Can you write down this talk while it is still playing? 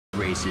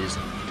races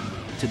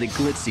to the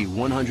glitzy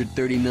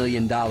 $130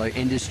 million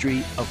industry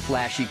of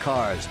flashy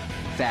cars,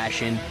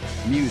 fashion,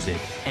 music,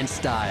 and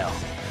style.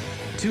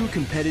 Two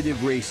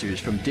competitive racers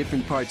from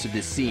different parts of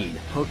the scene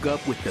hook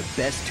up with the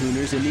best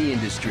tuners in the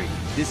industry.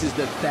 This is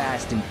the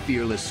fast and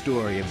fearless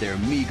story of their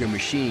meager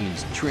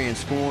machines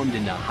transformed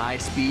into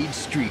high-speed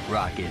street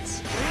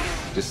rockets.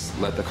 Just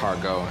let the car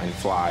go and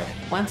fly.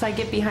 Once I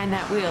get behind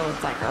that wheel,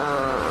 it's like,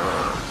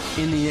 "Argh."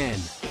 In the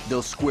end,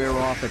 they'll square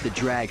off at the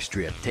drag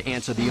strip to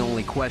answer the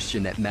only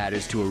question that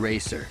matters to a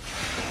racer.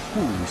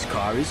 Whose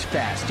car is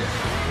faster?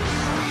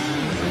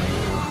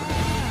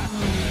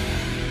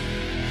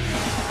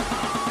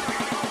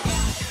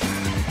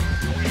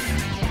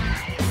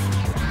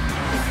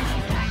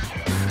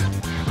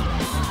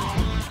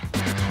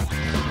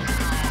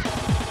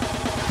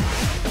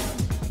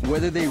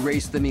 Whether they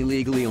race them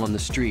illegally on the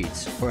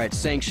streets or at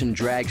sanctioned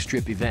drag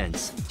strip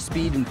events,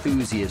 speed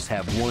enthusiasts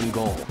have one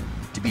goal: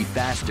 to be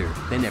faster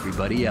than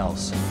everybody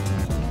else.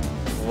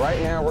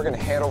 Right now, we're gonna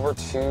head over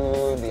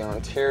to the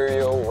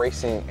Ontario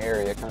racing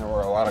area, kind of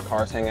where a lot of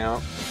cars hang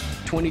out.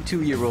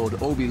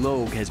 22-year-old Obi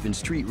Logue has been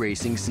street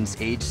racing since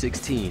age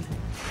 16.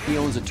 He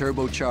owns a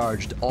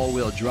turbocharged,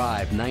 all-wheel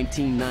drive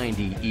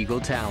 1990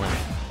 Eagle Talon.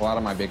 A lot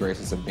of my big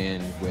races have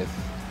been with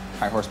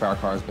high horsepower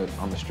cars, but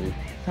on the street.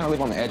 Kind of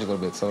live on the edge a little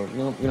bit, so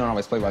you don't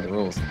always play by the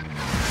rules.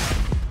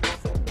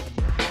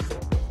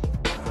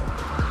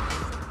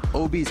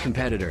 Obi's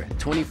competitor,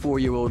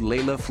 24-year-old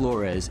Layla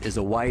Flores, is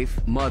a wife,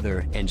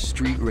 mother, and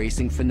street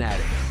racing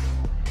fanatic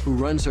who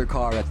runs her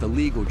car at the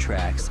legal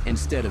tracks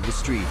instead of the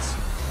streets.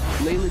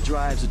 Layla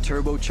drives a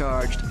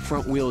turbocharged,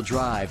 front-wheel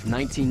drive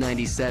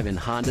 1997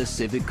 Honda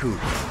Civic Coupe.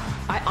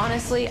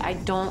 I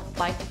don't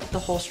like the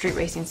whole street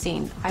racing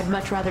scene. I'd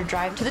much rather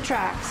drive to the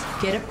tracks,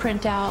 get a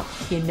printout,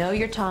 you know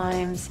your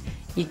times,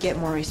 you get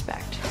more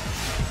respect.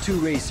 Two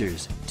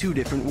racers, two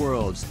different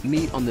worlds,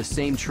 meet on the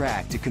same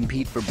track to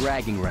compete for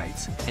bragging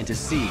rights and to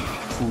see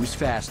who's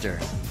faster.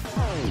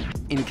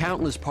 In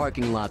countless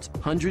parking lots,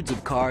 hundreds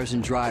of cars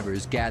and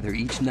drivers gather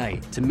each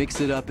night to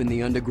mix it up in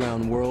the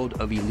underground world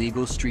of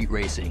illegal street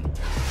racing.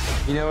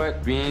 You know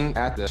what? Being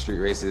at the street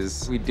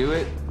races, we do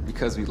it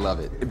because we love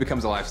it. It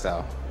becomes a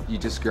lifestyle. You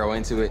just grow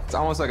into it. It's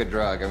almost like a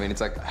drug. I mean, it's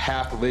like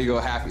half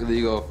legal, half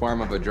illegal form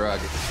of a drug.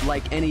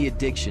 Like any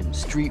addiction,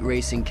 street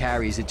racing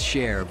carries its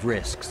share of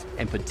risks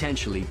and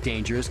potentially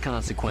dangerous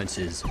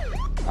consequences.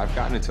 I've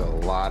gotten into a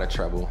lot of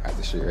trouble at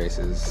the street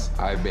races.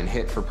 I've been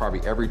hit for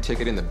probably every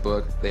ticket in the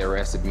book. They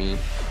arrested me.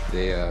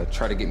 They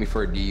tried to get me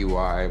for a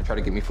DUI, tried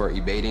to get me for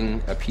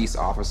evading a peace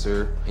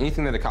officer.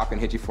 Anything that a cop can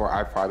hit you for,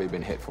 I've probably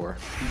been hit for.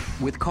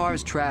 With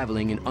cars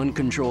traveling in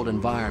uncontrolled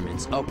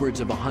environments upwards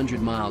of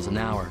 100 miles an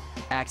hour,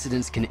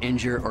 accidents can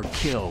injure or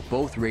kill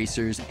both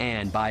racers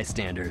and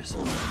bystanders.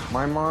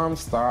 My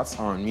mom's thoughts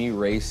on me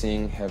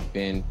racing have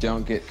been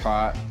don't get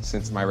caught,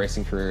 since my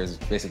racing career has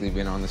basically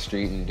been on the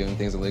street and doing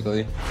things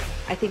illegally.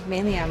 I think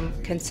mainly I'm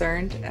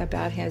concerned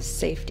about his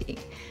safety,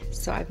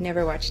 so I've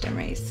never watched him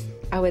race.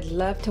 I would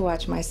love to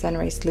watch my son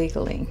race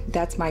legally.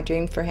 That's my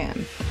dream for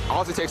him.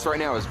 All it takes right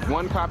now is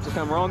one cop to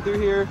come rolling through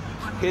here,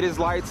 hit his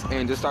lights,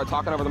 and just start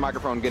talking over the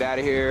microphone, get out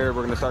of here,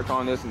 we're gonna start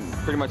calling this, and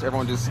pretty much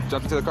everyone just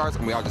jumps into the cars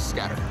and we all just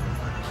scatter.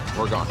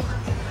 We're gone.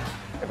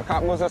 If a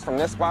cop moves us from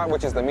this spot,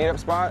 which is the meetup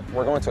spot,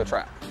 we're going to a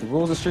track. The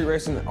rules of street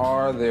racing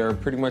are there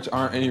pretty much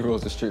aren't any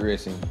rules of street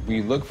racing.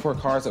 We look for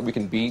cars that we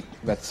can beat,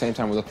 but at the same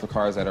time we look for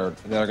cars that are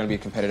going to be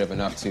competitive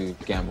enough to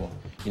gamble.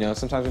 You know,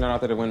 sometimes we're not out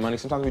there to win money,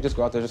 sometimes we just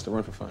go out there just to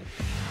run for fun.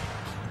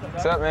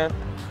 What's up, man?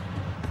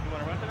 You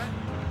want to run tonight?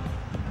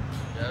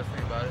 Yeah, let's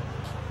think about it.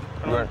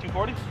 Want to run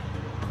 240?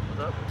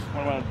 What's up?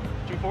 Want to run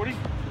 240?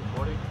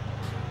 240?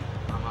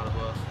 I'm out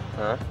of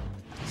All right.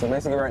 So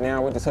basically right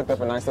now we just hooked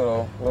up a nice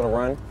little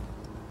run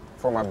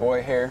for my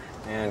boy here,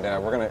 and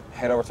we're gonna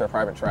head over to a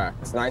private track.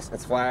 It's nice,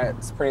 it's flat,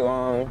 it's pretty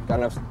long, got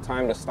enough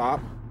time to stop.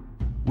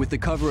 With the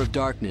cover of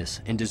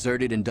darkness in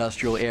deserted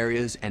industrial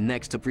areas and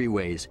next to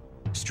freeways,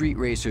 street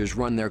racers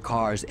run their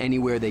cars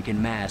anywhere they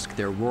can mask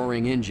their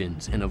roaring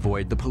engines and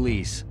avoid the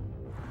police.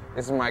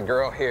 This is my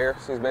girl here.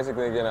 She's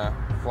basically gonna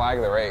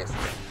flag the race.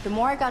 The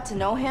more I got to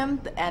know him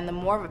and the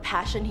more of a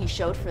passion he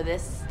showed for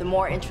this, the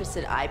more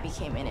interested I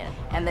became in it.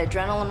 And the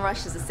adrenaline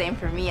rush is the same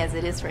for me as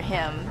it is for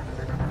him.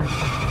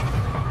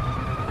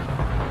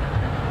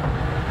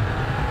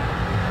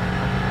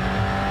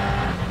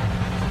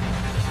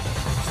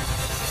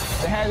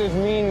 The hazards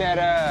mean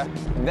that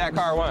that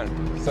car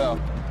won, so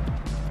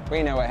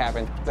we know what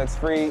happened. That's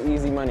free,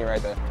 easy money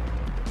right there.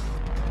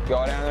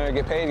 Go down there,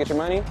 get paid, get your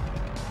money,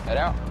 head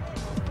out.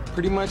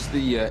 Pretty much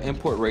the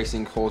import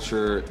racing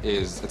culture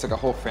it's like a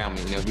whole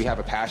family. You know, we have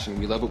a passion,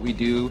 we love what we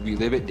do, we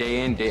live it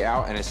day in, day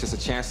out, and it's just a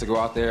chance to go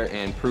out there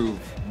and prove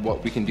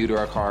what we can do to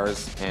our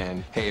cars,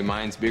 and hey,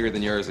 mine's bigger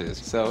than yours is.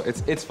 So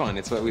it's fun,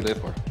 it's what we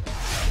live for.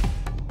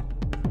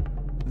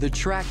 The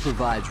track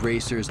provides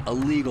racers a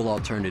legal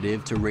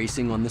alternative to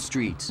racing on the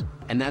streets,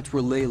 and that's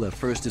where Layla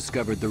first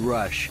discovered the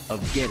rush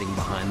of getting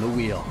behind the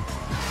wheel.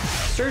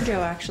 Sergio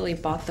actually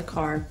bought the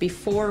car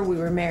before we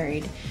were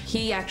married.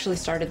 He actually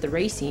started the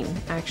racing.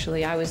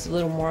 Actually, I was a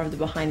little more of the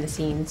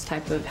behind-the-scenes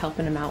type of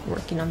helping him out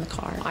working on the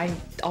car. I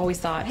always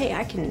thought, hey,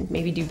 I can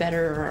maybe do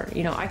better, or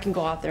I can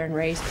go out there and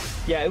race.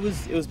 Yeah, it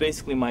was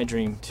basically my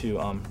dream to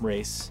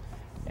race,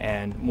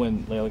 and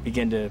when Layla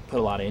began to put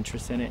a lot of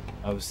interest in it,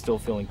 I was still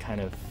feeling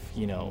kind of,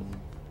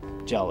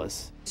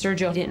 jealous.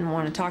 Sergio didn't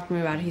want to talk to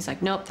me about it. He's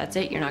like, nope, that's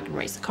it. You're not going to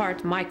race the car.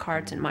 It's my car.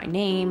 It's in my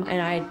name. And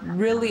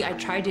I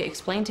tried to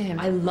explain to him,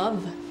 I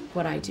love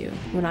what I do.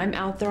 When I'm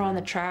out there on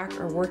the track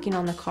or working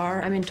on the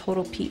car, I'm in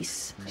total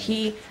peace.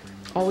 He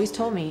always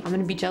told me, I'm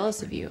going to be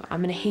jealous of you.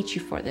 I'm going to hate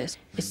you for this.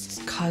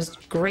 It's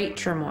caused great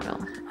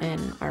turmoil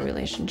in our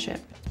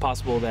relationship. It's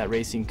possible that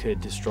racing could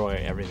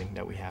destroy everything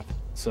that we have.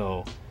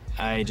 So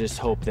I just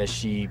hope that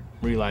she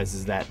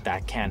realizes that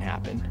that can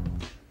happen.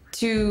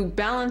 To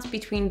balance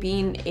between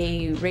being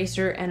a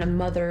racer and a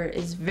mother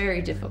is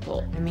very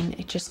difficult. I mean,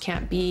 it just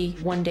can't be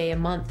one day a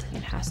month.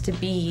 It has to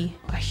be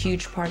a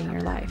huge part of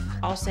your life.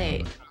 I'll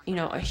say,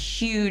 a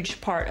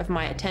huge part of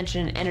my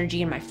attention,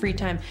 energy, and my free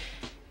time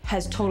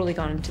has totally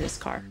gone into this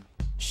car.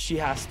 She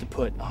has to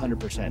put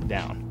 100%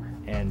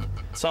 down, and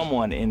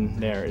someone in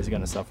there is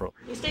gonna suffer.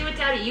 You stay with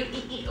Daddy. You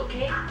eat,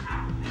 okay?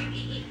 You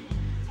eat.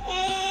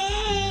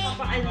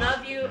 Papa, I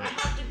love you. I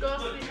have to go,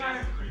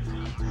 sweetheart.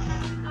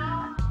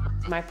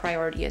 My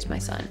priority is my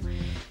son.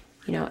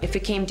 If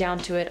it came down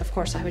to it, of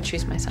course I would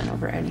choose my son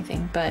over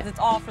anything, but it's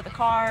all for the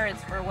car,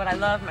 it's for what I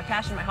love, my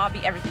passion, my hobby,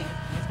 everything.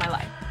 It's my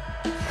life.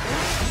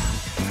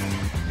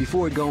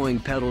 Before going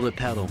pedal to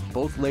pedal,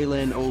 both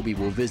Layla and Obi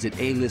will visit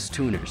A-list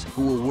tuners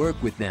who will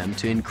work with them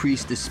to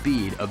increase the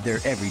speed of their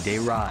everyday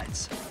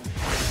rides.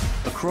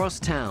 Across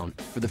town,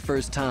 for the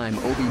first time,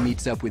 Obi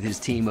meets up with his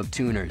team of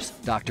tuners,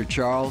 Dr.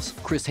 Charles,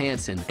 Chris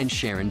Hansen, and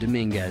Sharon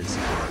Dominguez.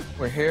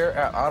 We're here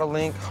at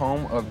Autolink,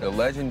 home of the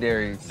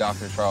legendary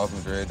Dr. Charles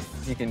Madrid.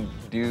 He can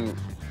do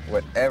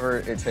whatever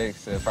it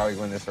takes to probably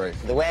win this race.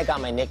 The way I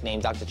got my nickname,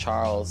 Dr.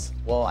 Charles,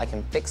 well, I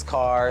can fix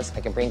cars, I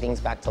can bring things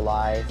back to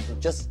life,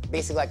 just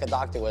basically like a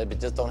doctor would, but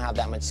just don't have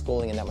that much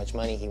schooling and that much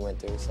money he went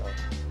through, so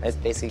I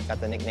just basically got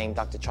the nickname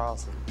Dr.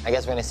 Charles. I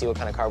guess we're gonna see what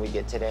kind of car we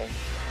get today.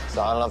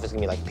 So I don't know if it's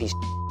gonna be like piece of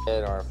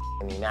shit or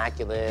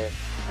immaculate.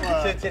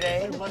 So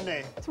today?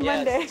 Monday. It's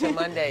Monday. It's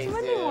Monday,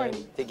 Monday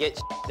morning. to get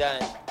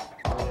done.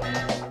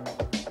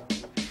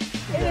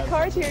 Hey, the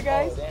car's here,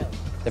 guys. Oh,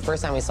 the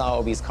first time we saw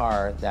Obi's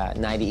car, that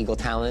 90 Eagle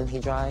Talon he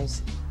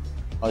drives,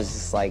 I was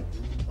just like,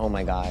 oh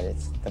my God,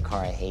 it's the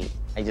car I hate.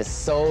 I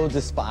just so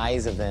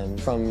despise of them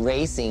from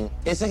racing.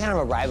 It's a kind of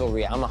a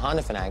rivalry. I'm a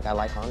Honda fanatic. I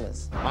like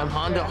Hondas. I'm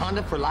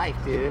Honda for life,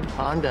 dude.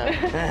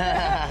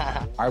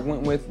 Honda. I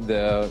went with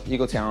the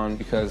Eagle Talon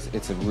because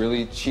it's a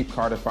really cheap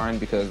car to find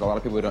because a lot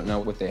of people don't know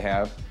what they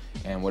have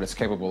and what it's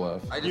capable of.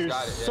 I just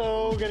got it. You're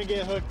so gonna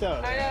get hooked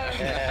up.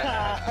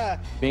 I know.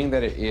 Being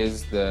that it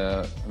is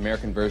the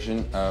American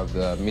version of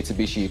the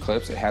Mitsubishi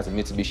Eclipse, it has a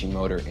Mitsubishi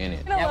motor in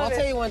it. Yeah, I'll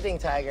tell you one thing,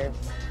 Tiger.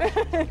 I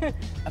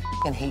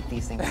fucking hate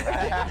these things.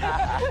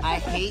 I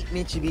hate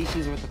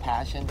Mitsubishis with a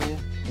passion,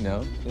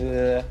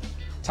 dude.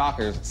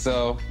 Talkers.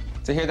 So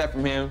to hear that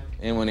from him,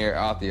 in one ear,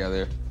 out the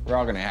other, we're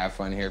all gonna have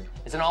fun here.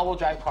 It's an all-wheel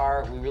drive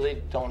car. We really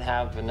don't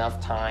have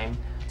enough time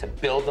to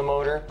build the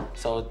motor,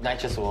 so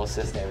nitrous will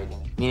assist everything.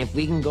 I mean, if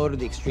we can go to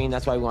the extreme,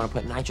 that's why we want to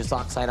put nitrous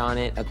oxide on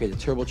it, upgrade the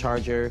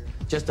turbocharger,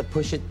 just to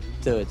push it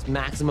to its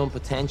maximum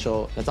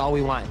potential. That's all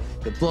we want.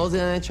 If it blows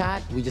it on the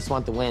track, we just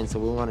want the win, so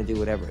we want to do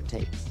whatever it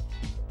takes.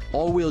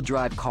 All-wheel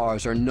drive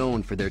cars are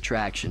known for their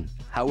traction.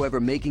 However,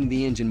 making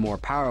the engine more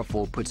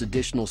powerful puts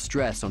additional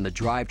stress on the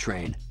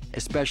drivetrain,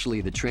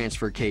 especially the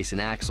transfer case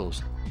and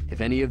axles. If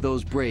any of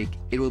those break,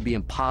 it will be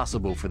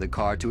impossible for the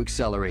car to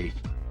accelerate.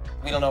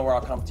 We don't know where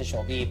our competition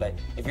will be, but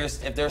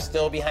if they're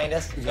still behind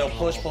us, they'll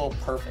push-pull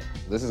perfect.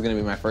 This is gonna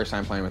be my first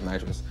time playing with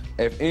nitrous.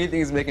 If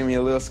anything's making me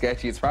a little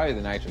sketchy, it's probably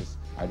the nitrous.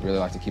 I'd really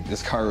like to keep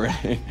this car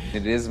running.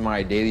 It is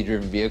my daily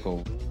driven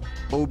vehicle.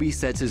 Obi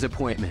sets his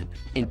appointment.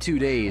 In 2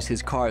 days,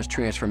 his car's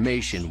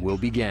transformation will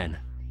begin.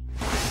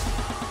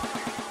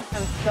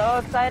 I'm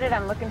so excited.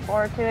 I'm looking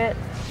forward to it.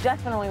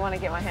 Definitely want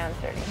to get my hands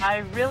dirty. I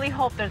really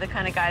hope they're the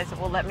kind of guys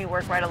that will let me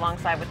work right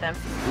alongside with them.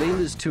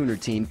 Layla's tuner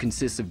team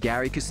consists of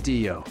Gary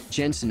Castillo,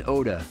 Jensen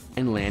Oda,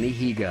 and Lanny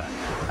Higa.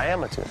 I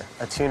am a tuner.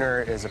 A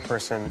tuner is a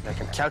person that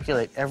can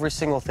calculate every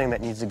single thing that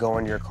needs to go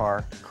into your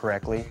car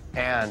correctly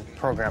and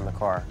program the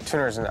car. A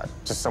tuner is not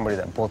just somebody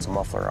that bolts a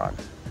muffler on.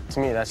 To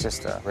me, that's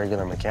just a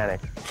regular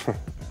mechanic.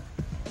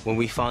 When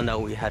we found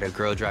out we had a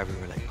girl driver,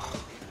 we were like, oh,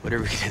 what are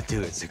we gonna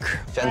do? It's a girl.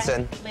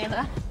 Jensen.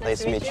 Layla.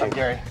 Nice to meet you.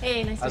 Gary.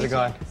 Hey, nice to meet you. How's it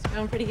going? It's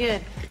going pretty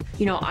good.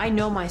 I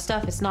know my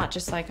stuff. It's not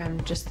just like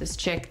I'm just this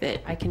chick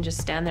that I can just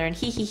stand there and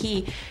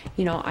hee.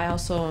 I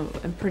also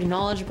am pretty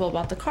knowledgeable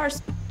about the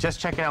cars. Just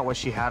checking out what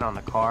she had on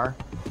the car,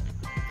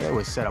 it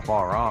was set up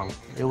all wrong.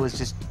 It was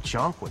just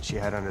junk what she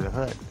had under the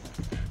hood.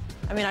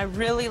 I mean, I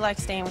really like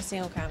staying with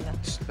single cam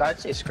though. I'd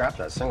say scrap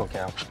that single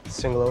cam.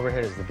 Single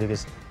overhead is the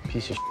biggest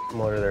piece of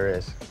motor there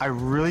is. I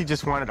really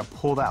just wanted to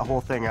pull that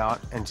whole thing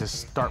out and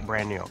just start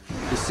brand new.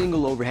 The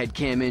single overhead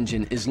cam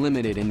engine is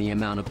limited in the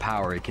amount of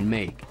power it can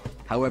make.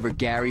 However,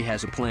 Gary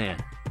has a plan.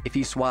 If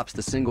he swaps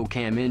the single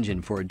cam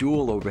engine for a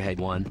dual overhead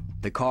one,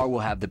 the car will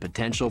have the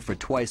potential for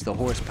twice the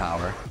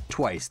horsepower,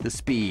 twice the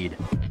speed.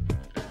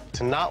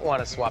 To not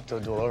want to swap to a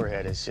dual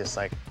overhead is just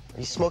like, are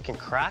you smoking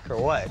crack or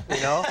what,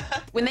 you know?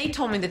 When they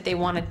told me that they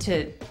wanted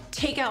to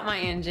take out my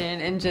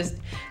engine and just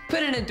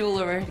put in a dual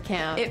overhead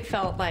cam, it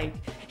felt like,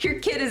 your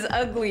kid is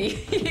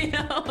ugly, you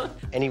know?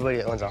 Anybody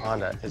that owns a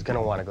Honda is going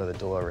to want to go the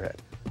dual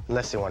overhead,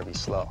 unless they want to be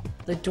slow.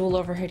 The dual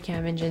overhead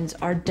cam engines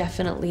are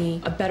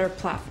definitely a better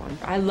platform.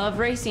 I love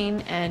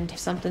racing, and if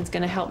something's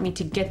going to help me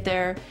to get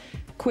there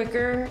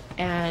quicker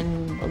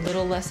and a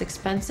little less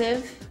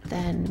expensive,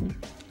 then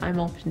I'm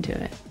open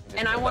to it.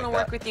 And I want to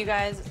work with you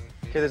guys.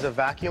 Okay, there's a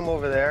vacuum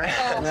over there.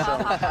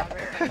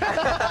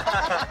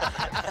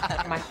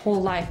 My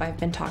whole life I've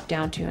been talked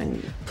down to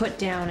and put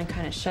down and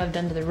kind of shoved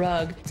under the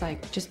rug. It's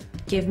like, just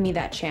give me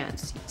that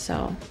chance.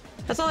 So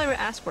That's all I would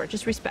ask for,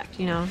 just respect,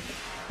 you know?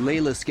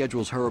 Layla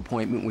schedules her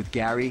appointment with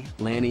Gary,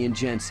 Lanny, and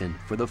Jensen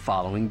for the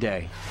following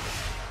day.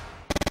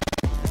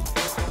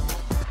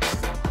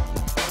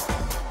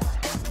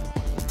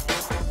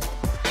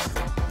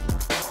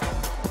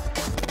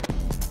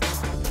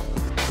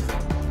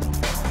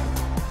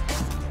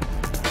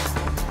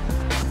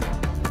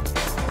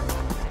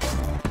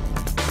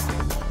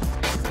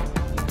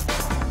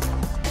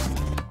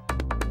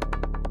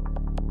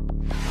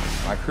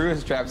 My crew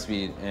is Trap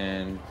Speed,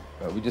 and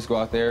we just go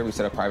out there, we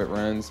set up private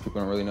runs,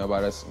 people don't really know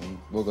about us, and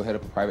we'll go hit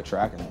up a private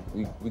track,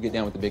 and we get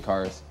down with the big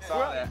cars.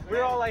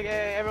 We're all like,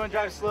 hey, everyone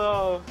drives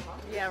slow.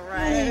 Yeah,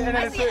 right. And then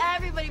I see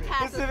everybody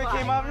pass Civic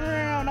came up,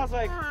 and I was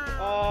like,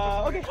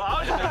 okay. Well, I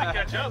was just trying to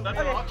catch up. That's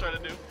all I'm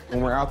trying to do.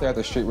 When we're out there at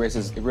the street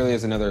races, it really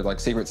is another like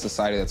secret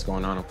society that's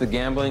going on. The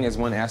gambling is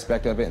one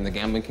aspect of it, and the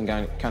gambling can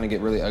kind of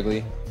get really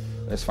ugly.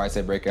 There's fights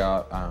that break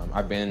out.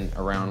 I've been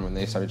around when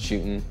they started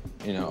shooting,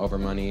 you know, over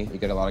money. You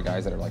get a lot of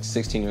guys that are like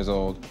 16 years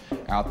old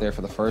out there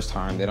for the first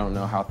time. They don't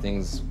know how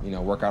things, you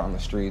know, work out on the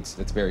streets.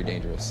 It's very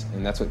dangerous,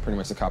 and that's what pretty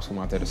much the cops come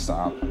out there to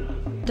stop.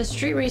 the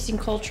street racing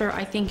culture,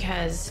 I think,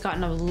 has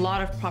gotten a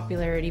lot of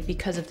popularity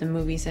because of the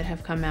movies that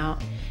have come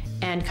out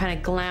and kind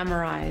of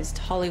glamorized,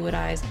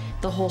 Hollywoodized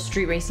the whole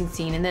street racing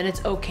scene, and then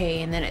it's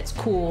okay, and then it's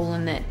cool,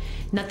 and that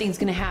nothing's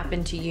gonna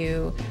happen to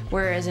you.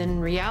 Whereas in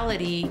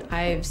reality,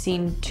 I've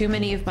seen too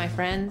many of my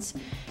friends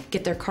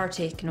get their car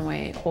taken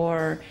away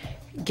or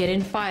get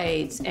in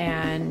fights,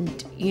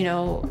 and you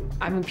know,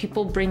 I mean,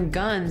 people bring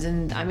guns,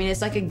 and I mean,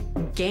 it's like a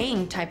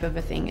gang type of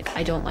a thing.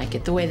 I don't like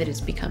it the way that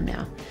it's become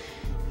now.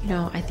 You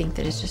know, I think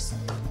that it's just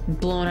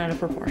blown out of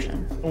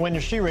proportion. When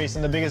you're street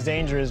racing, the biggest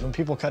danger is when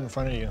people cut in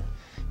front of you.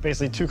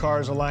 Basically, two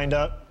cars are lined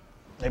up,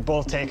 they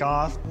both take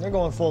off, they're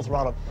going full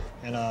throttle.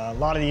 And a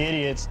lot of the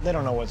idiots, they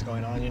don't know what's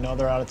going on, you know?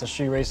 They're out at the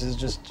street races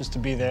just to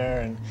be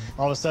there, and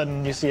all of a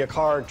sudden you see a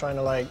car trying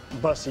to like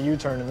bust a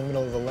U-turn in the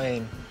middle of the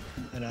lane.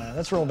 And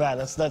that's real bad.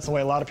 That's the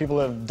way a lot of people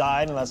have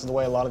died, and that's the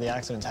way a lot of the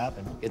accidents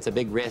happen. It's a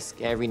big risk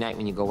every night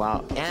when you go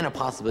out, and a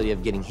possibility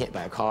of getting hit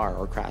by a car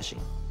or crashing.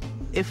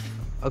 If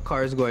a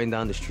car is going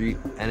down the street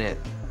and it,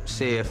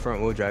 say a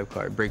front-wheel drive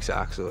car breaks the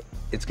axle,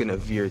 it's gonna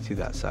veer to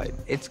that side.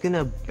 It's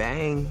gonna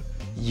bang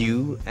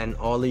you and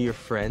all of your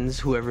friends,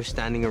 whoever's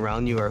standing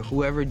around you, or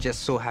whoever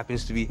just so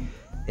happens to be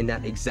in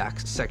that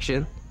exact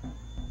section.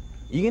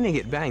 You're gonna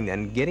get banged,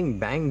 and getting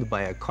banged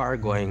by a car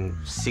going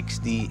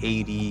 60,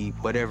 80,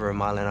 whatever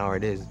mile an hour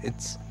it is,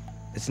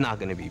 it's not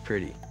gonna be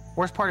pretty.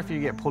 Worst part if you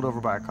get pulled over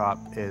by a cop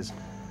is,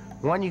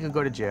 1, you could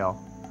go to jail,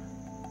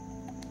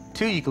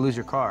 2, you could lose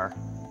your car,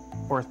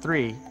 or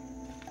 3,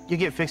 you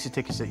get fix-it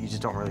tickets that you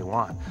just don't really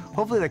want.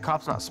 Hopefully the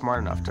cop's not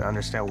smart enough to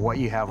understand what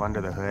you have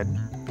under the hood,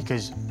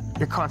 because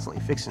you're constantly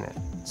fixing it.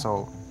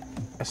 So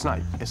it's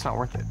not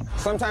worth it.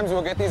 Sometimes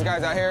we'll get these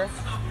guys out here,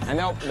 and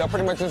they'll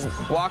pretty much just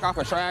block off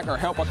a track or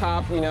help a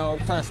cop, you know,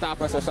 trying to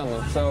stop us or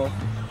something. So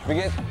we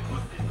get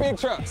big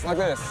trucks like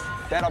this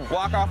that'll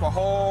block off a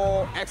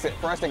whole exit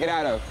for us to get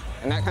out of.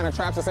 And that kind of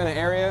traps us in an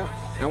area,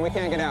 and we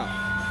can't get out.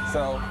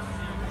 So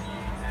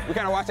we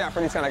kind of watch out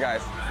for these kind of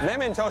guys.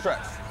 Them and tow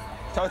trucks.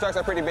 Tow trucks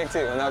are pretty big too,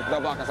 and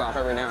they'll block us off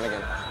every now and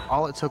again.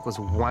 All it took was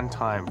one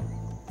time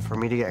for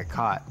me to get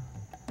caught.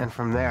 And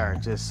from there,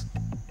 just,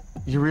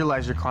 you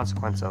realize your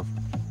consequence of,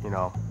 you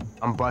know,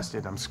 I'm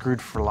busted, I'm screwed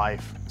for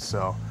life.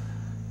 So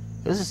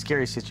it was a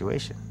scary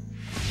situation.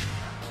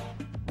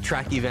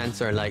 Track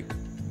events are like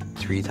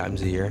 3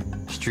 times a year.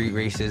 Street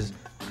races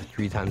are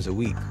 3 times a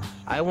week.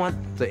 I want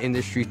the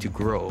industry to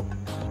grow.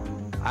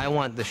 I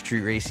want the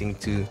street racing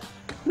to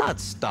not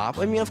stop.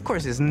 I mean, of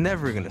course, it's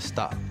never gonna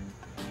stop.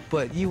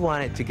 But you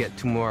want it to get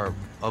to more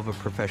of a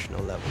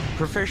professional level.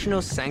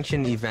 Professional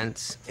sanctioned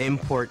events,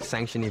 import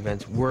sanctioned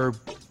events,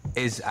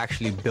 is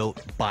actually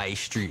built by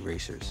street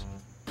racers.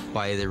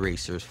 By the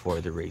racers,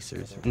 for the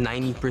racers.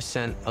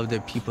 90% of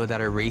the people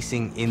that are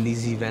racing in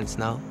these events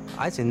now,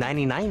 I'd say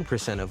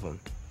 99% of them,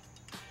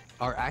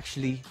 are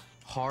actually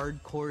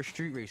hardcore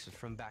street racers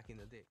from back in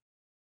the day.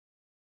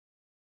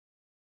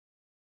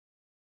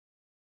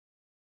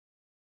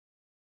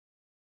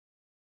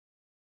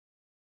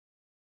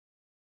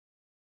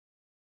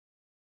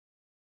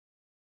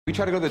 We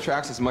try to go to the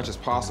tracks as much as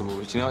possible,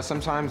 but you know,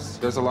 sometimes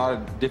there's a lot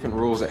of different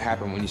rules that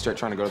happen when you start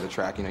trying to go to the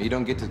track. You know, you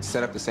don't get to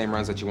set up the same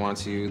runs that you want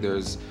to.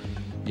 There's,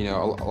 you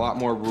know, a lot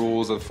more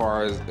rules as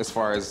far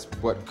as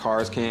what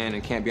cars can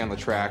and can't be on the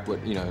track,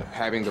 what, you know,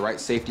 having the right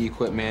safety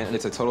equipment, and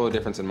it's a total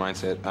difference in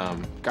mindset.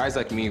 Guys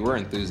like me, we're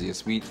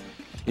enthusiasts. We,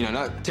 you know,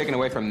 not taken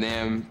away from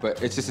them,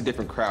 but it's just a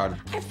different crowd.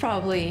 I've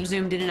probably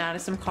zoomed in and out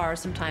of some cars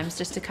sometimes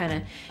just to kind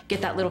of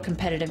get that little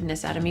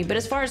competitiveness out of me. But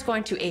as far as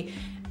going to a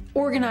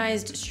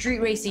organized street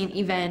racing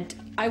event,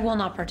 I will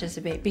not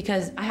participate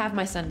because I have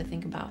my son to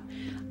think about.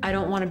 I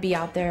don't want to be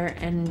out there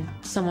and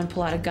someone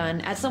pull out a gun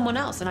at someone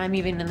else and I'm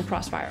even in the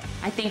crossfire.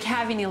 I think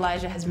having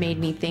Elijah has made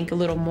me think a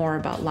little more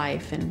about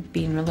life and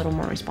being a little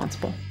more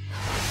responsible.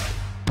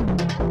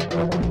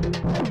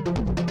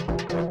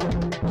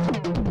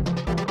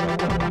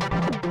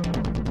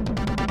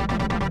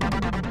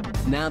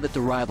 Now that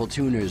the rival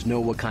tuners know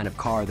what kind of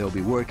car they'll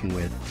be working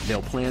with,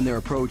 they'll plan their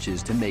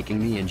approaches to making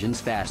the engines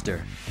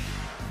faster.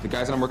 The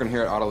guys that I'm working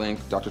here at Autolink,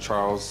 Dr.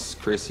 Charles,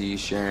 Chrissy,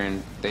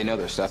 Sharon, they know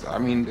their stuff. I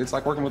mean, it's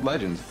like working with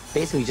legends.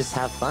 Basically, just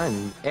have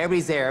fun.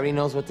 Everybody's there, everybody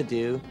knows what to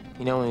do.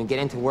 You know, when we get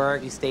into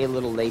work, you stay a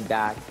little laid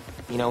back.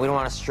 You know, we don't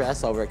want to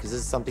stress over it because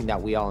this is something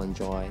that we all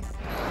enjoy.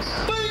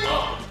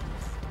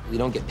 We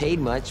don't get paid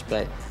much,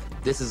 but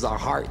this is our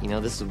heart, you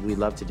know, this is what we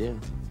love to do.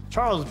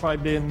 Charles has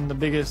probably been the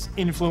biggest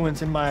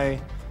influence in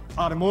my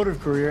automotive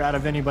career out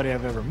of anybody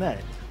I've ever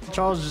met.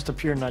 Charles is just a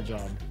pure nut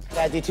job.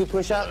 Gotta do 2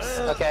 push-ups,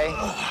 okay?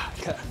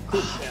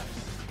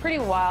 Pretty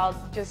wild,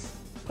 just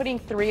putting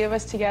 3 of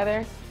us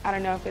together. I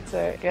don't know if it's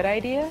a good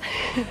idea.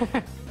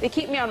 They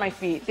keep me on my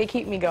feet, they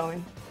keep me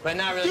going. But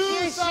not really.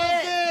 Do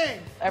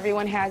something!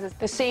 Everyone has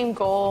the same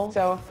goal,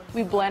 so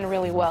we blend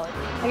really well.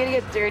 I'm gonna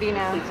get dirty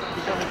now.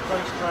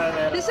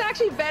 This is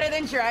actually better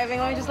than driving,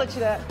 let me just let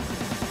you know.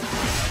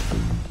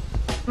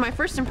 My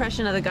first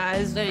impression of the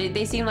guys,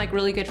 they seem like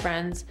really good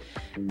friends.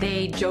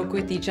 They joke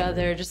with each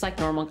other, just like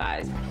normal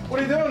guys. What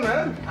are you doing,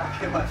 man?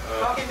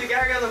 Talking to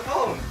Gary on the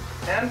phone.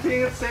 And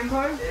peeing at the same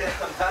time? Yeah,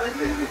 I'm telling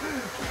you.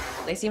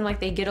 They seem like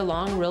they get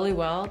along really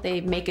well.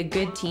 They make a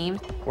good team.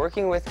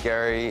 Working with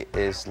Gary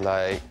is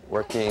like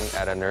working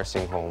at a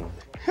nursing home.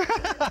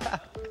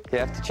 You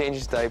have to change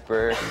his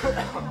diaper.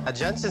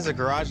 Jensen's a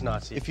garage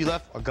Nazi. If you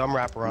left a gum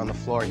wrapper on the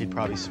floor, he'd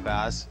probably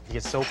spaz. He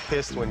gets so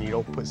pissed when you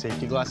don't put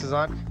safety glasses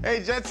on.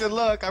 Hey, Jensen,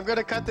 look, I'm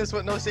gonna cut this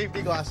with no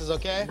safety glasses,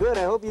 okay? Good,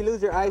 I hope you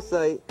lose your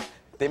eyesight.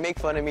 They make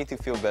fun of me to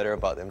feel better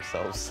about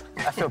themselves.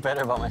 I feel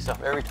better about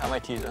myself every time I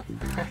tease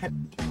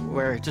them.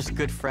 We're just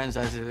good friends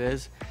as it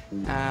is,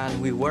 and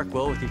we work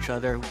well with each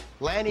other.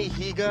 Lanny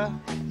Higa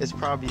is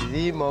probably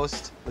the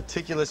most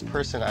meticulous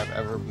person I've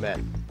ever met.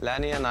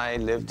 Lanny and I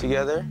live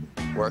together,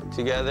 work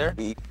together,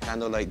 we eat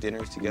candlelight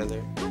dinners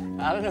together.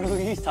 I don't know who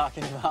he's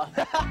talking about.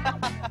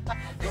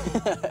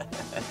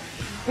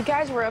 The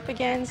guys we're up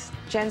against,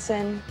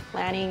 Jensen,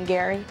 Lanny, and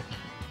Gary,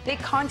 they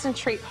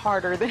concentrate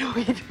harder than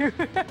we do.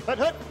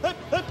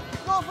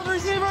 Go for the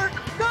receiver,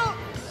 go!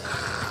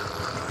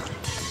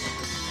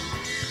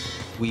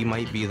 We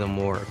might be the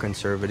more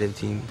conservative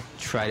team.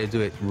 Try to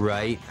do it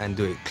right and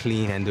do it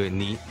clean and do it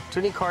neat.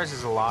 Tuning cars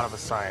is a lot of a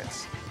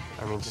science.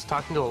 I mean, just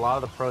talking to a lot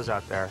of the pros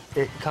out there,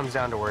 it comes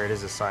down to where it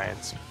is a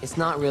science. It's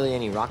not really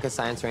any rocket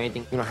science or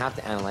anything. We don't have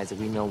to analyze it.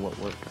 We know what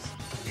works.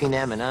 Between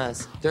them and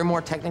us, they're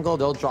more technical.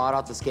 They'll draw it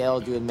off the scale,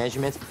 do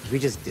measurements. We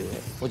just do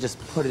it. We'll just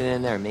put it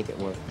in there and make it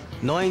work.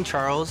 Knowing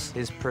Charles,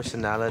 his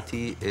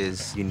personality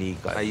is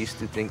unique. I used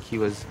to think he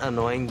was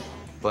annoying,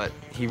 but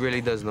he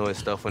really does know his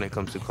stuff when it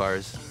comes to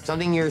cars.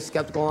 Something you're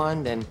skeptical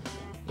on, then,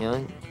 you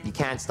know, you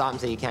can't stop and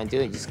say you can't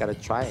do it. You just gotta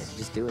try it.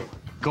 Just do it.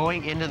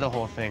 Going into the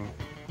whole thing,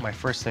 my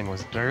first thing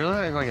was, do I really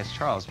want to go against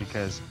Charles?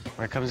 Because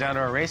when it comes down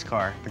to a race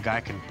car, the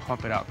guy can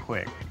pump it out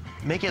quick.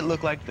 Make it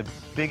look like the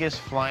biggest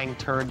flying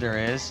turd there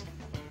is,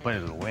 but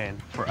it'll win.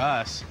 For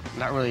us,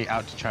 not really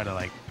out to try to,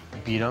 like,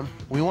 beat them.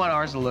 We want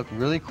ours to look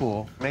really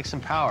cool, make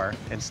some power,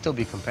 and still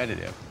be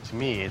competitive. To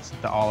me, it's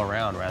the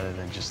all-around rather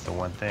than just the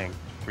one thing,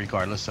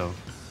 regardless of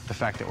the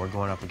fact that we're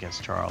going up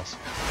against Charles.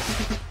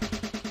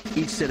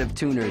 Each set of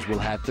tuners will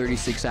have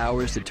 36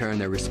 hours to turn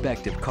their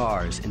respective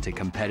cars into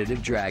competitive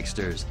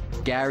dragsters.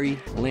 Gary,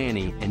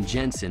 Lanny, and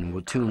Jensen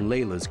will tune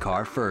Layla's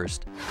car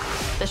first.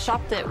 The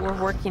shop that we're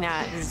working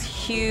at is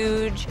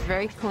huge,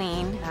 very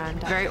clean,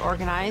 and very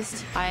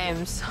organized. I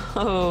am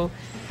so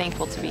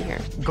thankful to be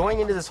here. Going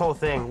into this whole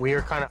thing, we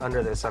were kind of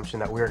under the assumption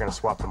that we were going to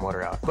swap the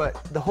motor out.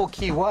 But the whole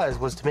key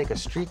was to make a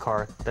street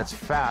car that's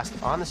fast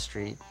on the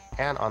street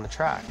and on the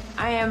track.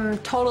 I am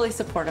totally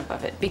supportive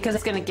of it because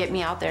it's going to get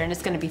me out there and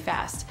it's going to be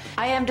fast.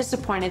 I am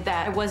disappointed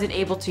that I wasn't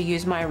able to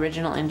use my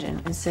original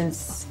engine. And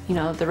since, you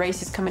know, the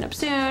race is coming up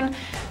soon,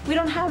 we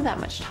don't have that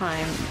much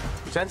time.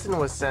 Jensen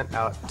was sent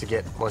out to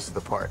get most of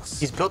the parts.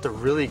 He's built a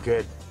really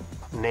good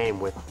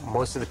name with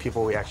most of the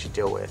people we actually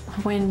deal with.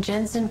 When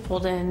Jensen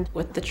pulled in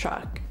with the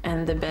truck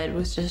and the bed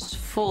was just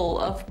full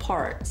of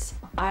parts,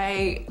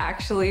 I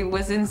actually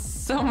was in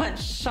so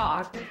much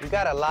shock. We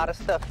got a lot of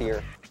stuff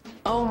here.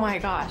 Oh my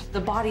gosh, the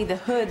body, the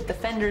hood, the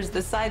fenders,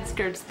 the side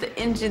skirts, the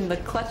engine, the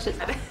clutches.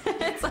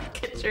 It's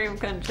like a dream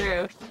come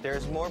true.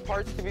 There's more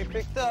parts to be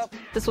picked up.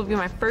 This will be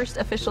my first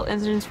official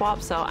engine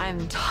swap, so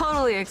I'm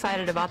totally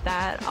excited about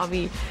that. I'll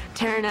be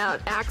tearing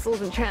out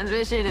axles and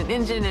transmission and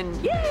engine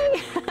and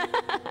yay!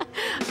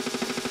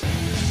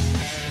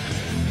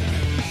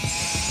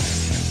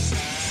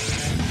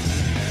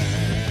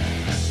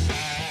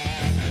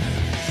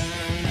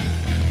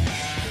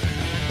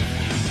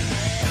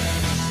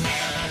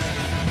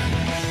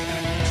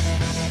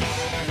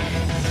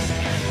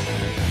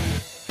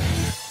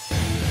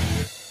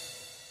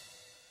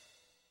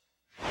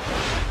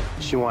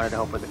 She wanted to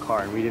help with the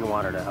car, and we didn't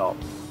want her to help.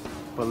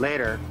 But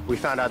later, we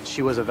found out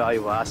she was a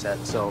valuable asset,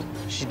 so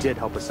she did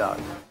help us out.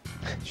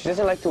 She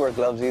doesn't like to wear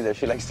gloves either.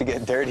 She likes to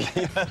get dirty.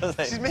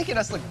 She's making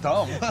us look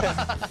dumb. When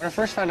I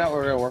first found out we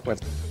were going to work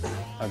with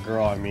a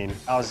girl, I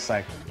was just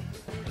like,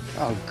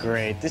 oh,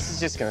 great. This is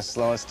just going to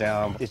slow us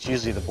down. It's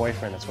usually the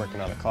boyfriend that's working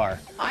on the car.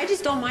 I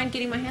just don't mind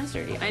getting my hands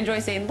dirty. I enjoy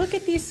saying, look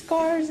at these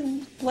scars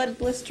and blood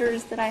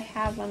blisters that I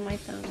have on my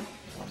thumb.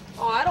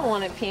 Oh, I don't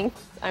want it pink.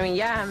 I mean,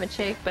 yeah, I'm a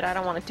chick, but I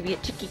don't want it to be a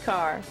chicky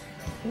car.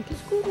 Pink is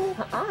cool.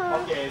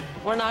 Okay.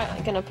 We're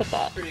not gonna put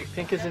that.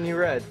 Pink is the new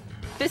red.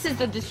 This is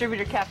the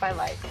distributor cap I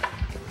like.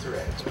 It's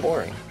red. It's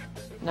boring.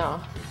 No,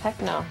 heck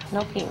no,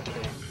 no pink.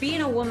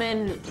 Being a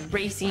woman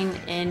racing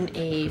in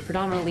a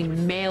predominantly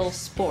male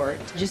sport,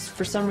 just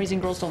for some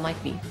reason girls don't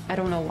like me. I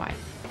don't know why.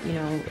 You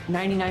know,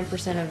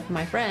 99% of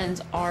my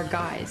friends are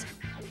guys.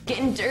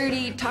 Getting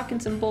dirty, talking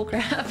some bull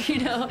crap, you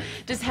know,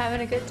 just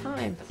having a good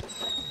time.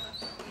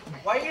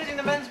 Why are you using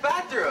the men's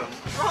bathroom?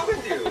 What's wrong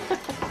with you?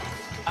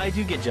 I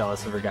do get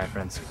jealous of her guy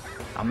friends.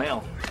 I'm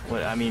male.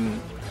 I mean,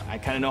 I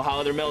kind of know how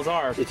other males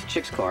are. It's a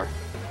chick's car,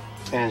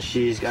 and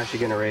she's actually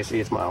going to race the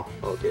 8th mile.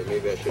 Okay,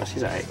 maybe I should. Oh,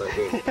 she's all right.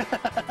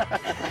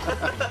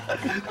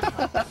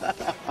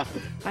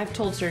 I've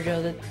told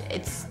Sergio that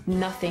it's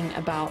nothing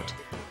about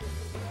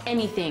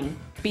anything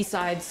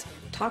besides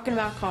talking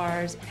about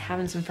cars,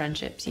 having some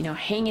friendships, you know,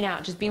 hanging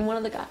out, just being one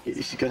of the guys.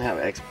 She's going to have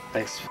an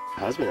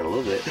ex-husband in a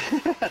little bit.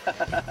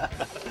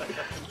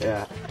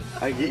 Yeah,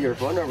 I can get your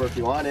phone number if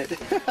you want it.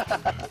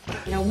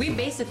 You know, we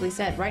basically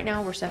said, right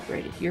now we're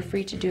separated. You're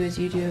free to do as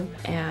you do,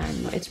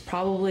 and it's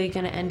probably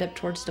going to end up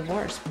towards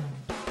divorce.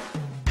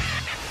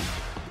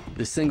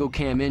 The single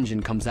cam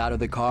engine comes out of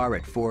the car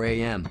at 4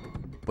 a.m.,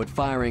 but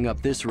firing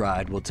up this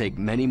ride will take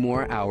many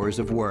more hours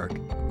of work.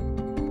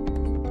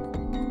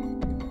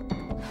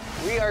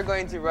 We are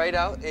going to write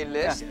out a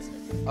list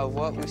of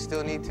what we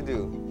still need to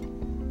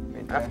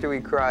do after we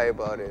cry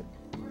about it.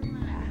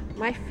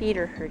 My feet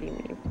are hurting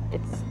me.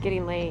 It's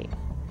getting late.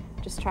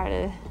 Just try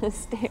to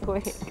stay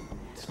awake.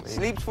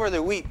 Sleep's for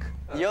the weak.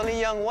 You're only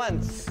young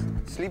once.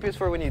 Sleep is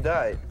for when you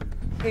die.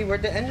 Hey,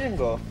 where'd the engine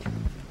go?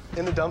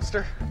 In the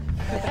dumpster.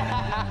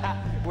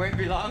 Where it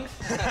belongs?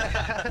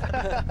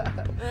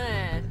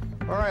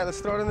 All right, let's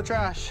throw it in the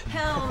trash.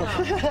 Hell no.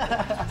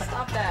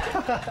 Stop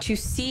that. To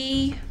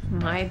see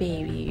my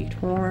baby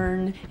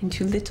torn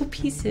into little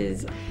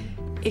pieces,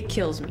 it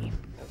kills me.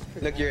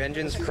 Look, your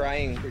engine's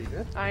crying.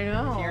 I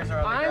know. Tears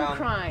are on the ground.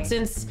 Crying.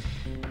 Since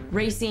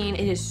racing,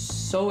 it is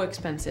so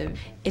expensive.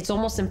 It's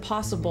almost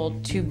impossible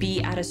to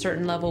be at a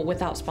certain level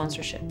without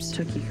sponsorships.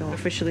 Tokiko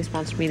officially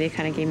sponsored me. They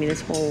kind of gave me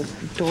this whole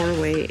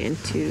doorway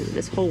into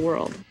this whole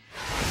world.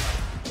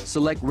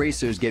 Select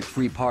racers get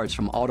free parts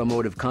from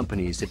automotive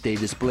companies if they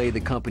display the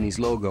company's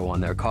logo on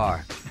their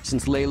car.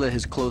 Since Layla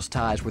has close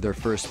ties with her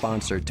first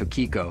sponsor,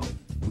 Tokiko,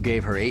 who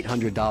gave her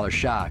 $800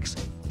 shocks,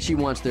 she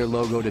wants their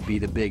logo to be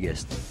the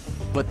biggest.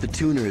 But the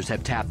tuners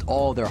have tapped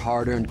all their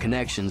hard-earned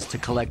connections to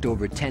collect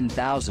over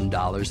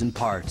 $10,000 in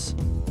parts.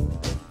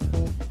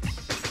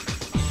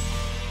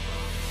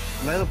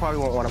 Layla probably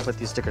won't want to put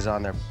these stickers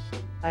on there.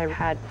 I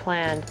had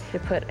planned to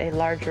put a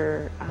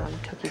larger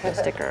Tokiko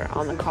sticker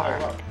on the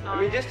car.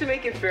 I mean, just to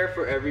make it fair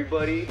for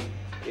everybody,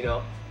 you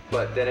know,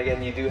 but then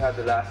again, you do have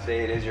the last say,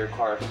 it is your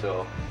car,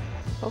 so.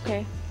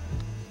 Okay.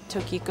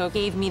 Tokiko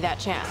gave me that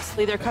chance.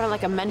 They're kind of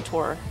like a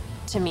mentor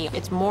to me.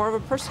 It's more of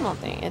a personal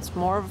thing. It's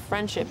more of a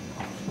friendship.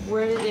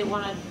 Where do they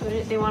want to put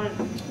it? They want it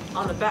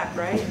on the back,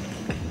 right?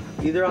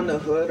 Either on the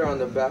hood or on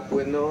the back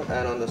window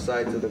and on the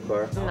sides of the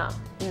car.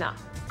 No.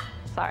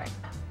 Sorry.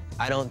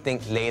 I don't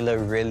think Layla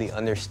really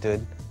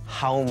understood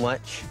how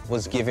much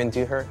was given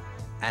to her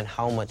and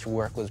how much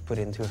work was put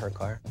into her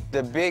car.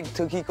 The big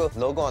Tokiko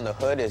logo on the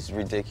hood is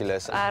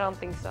ridiculous. I don't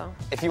think so.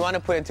 If you want to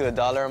put it to a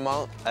dollar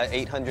amount, an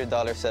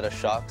 $800 set of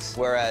shocks,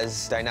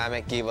 whereas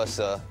Dynamic gave us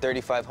a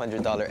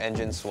 $3,500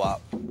 engine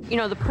swap. You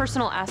know, the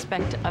personal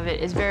aspect of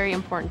it is very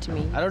important to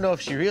me. I don't know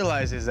if she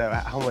realizes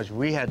that how much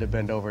we had to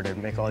bend over to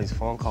make all these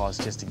phone calls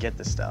just to get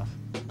this stuff.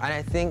 And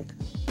I think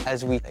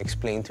as we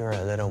explained to her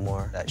a little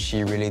more, that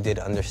she really did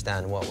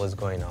understand what was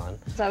going on.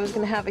 So I was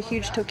going to have a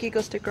huge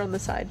Tokiko sticker on the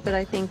side, but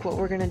I think what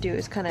we're going to do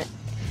is kind of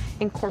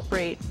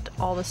incorporate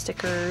all the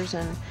stickers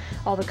and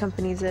all the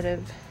companies that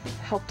have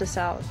helped us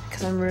out,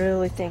 because I'm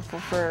really thankful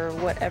for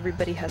what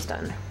everybody has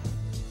done.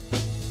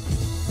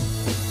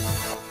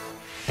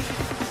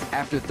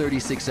 After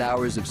 36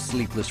 hours of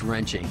sleepless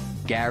wrenching,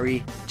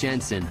 Gary,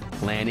 Jensen,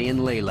 Lanny, and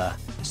Layla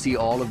see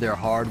all of their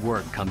hard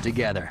work come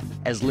together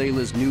as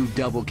Layla's new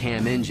double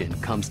cam engine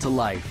comes to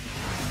life.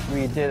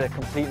 We did a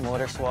complete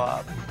motor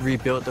swap,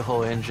 rebuilt the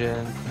whole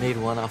engine, made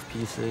one-off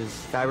pieces,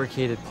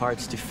 fabricated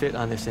parts to fit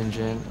on this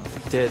engine,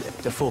 did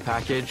the full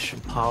package,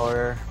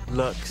 power,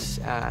 looks,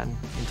 and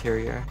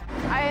interior.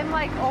 I am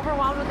like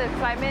overwhelmed with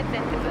excitement.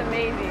 This is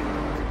amazing.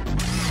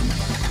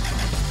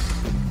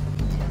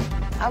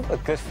 I have a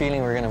good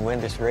feeling we're gonna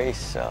win this race,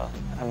 so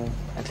I'm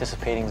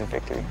anticipating the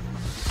victory.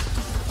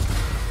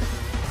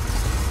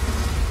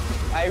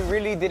 I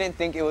really didn't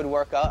think it would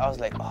work out. I was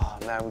like, oh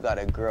man, we got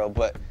a girl,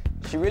 but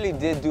she really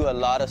did do a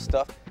lot of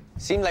stuff.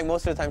 Seemed like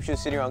most of the time she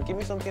was sitting around, give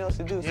me something else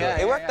to do. So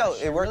it worked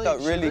out. It worked out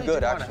really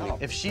good, actually.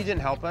 If she didn't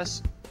help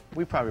us,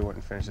 we probably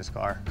wouldn't finish this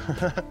car.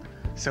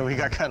 So we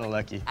got kind of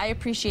lucky. I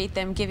appreciate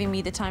them giving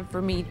me the time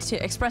for me to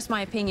express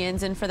my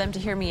opinions and for them to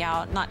hear me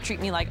out, not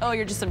treat me like, oh,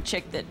 you're just some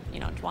chick that, you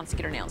know, wants to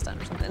get her nails done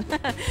or something.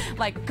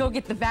 Like, go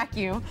get the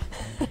vacuum.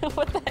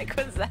 What the heck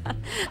was that?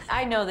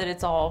 I know that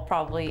it's all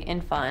probably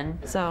in fun.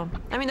 So,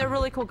 I mean, they're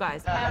really cool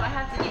guys. I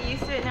have to get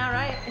used to it now,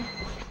 right?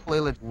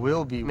 Layla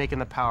will be making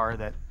the power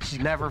that she's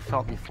never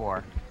felt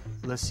before.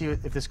 Let's see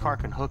if this car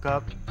can hook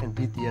up and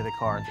beat the other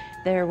car.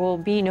 There will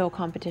be no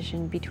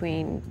competition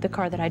between the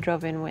car that I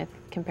drove in with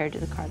compared to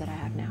the car that I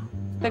have now.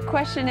 The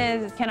question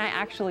is, can I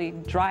actually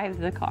drive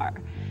the car?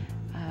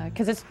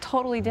 Because it's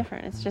totally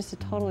different. It's just a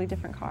totally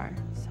different car.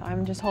 So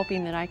I'm just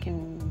hoping that I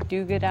can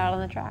do good out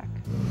on the track.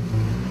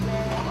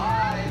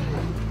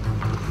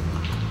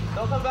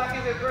 Don't come back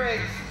in the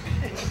brakes.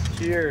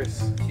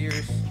 Cheers.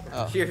 Cheers.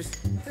 Oh. Cheers.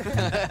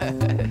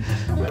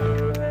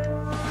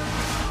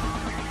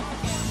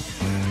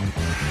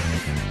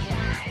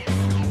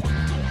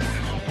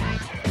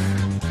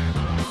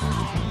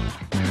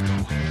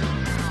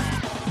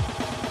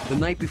 The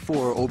night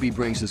before Obi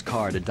brings his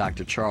car to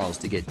Dr. Charles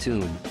to get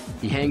tuned,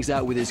 he hangs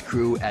out with his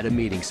crew at a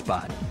meeting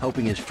spot,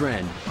 helping his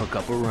friend hook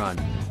up a run.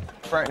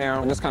 Right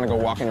now, we're just kind of go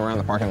walking around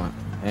the parking lot.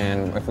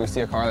 And if we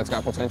see a car that's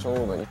got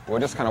potential, we'll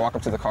just kind of walk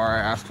up to the car,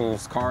 ask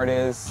whose car it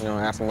is, you know,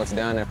 ask them what's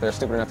done. If they're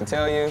stupid enough to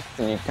tell you,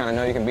 and you kind of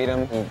know you can beat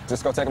them, and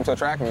just go take them to a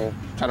track and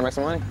try to make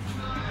some money.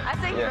 I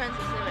think Friends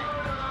is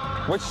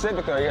Civic. Which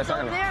Civic are you guys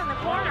talking There about? in the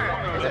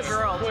corner. It's a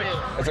girl, too.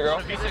 It's a girl?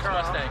 V6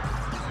 Mustang.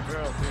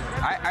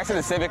 I said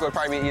the Civic would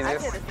probably be I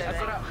easiest. said the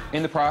Civic.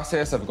 In the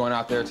process of going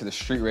out there to the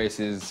street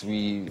races,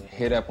 we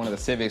hit up one of the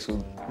Civics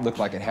who looked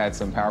like it had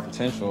some power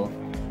potential.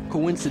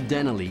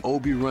 Coincidentally,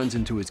 Obi runs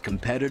into his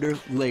competitor,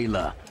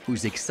 Layla,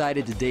 who's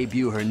excited to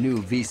debut her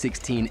new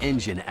V16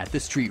 engine at the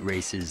street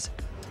races.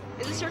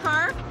 Is this your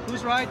car?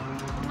 Who's right?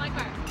 My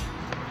car.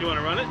 You want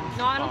to run it?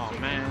 No, I don't. Oh,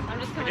 man. I'm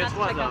just coming I out guess to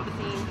what, check out though?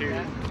 the scene.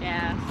 Here.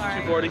 Yeah,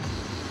 sorry. 240.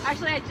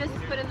 Actually, I just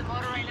put in the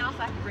motor right now, so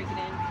I have to break it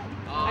in.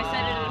 I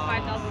set it at a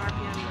 5,000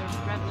 RPM,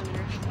 the rev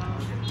limiter.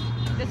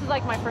 So. This is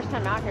like my first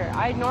time out here.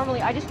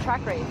 I just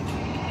track race.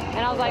 And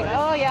I was like,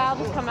 oh yeah, I'll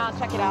just come out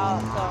and check it out.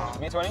 So.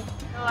 V20?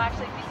 No,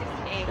 actually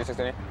V68.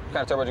 V16? What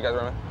kind of turbo did you guys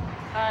run with?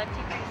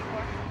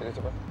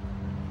 T34.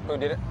 Who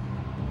did it?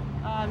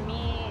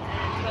 Me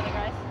and two other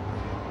guys.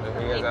 Who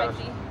you guys out?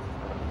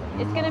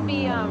 It's gonna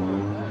be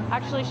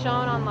actually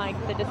shown on like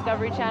the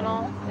Discovery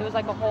Channel. It was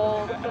like a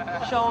whole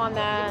show on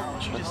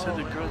that. She just said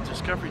the girl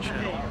Discovery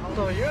Channel.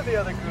 So you're the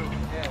other group.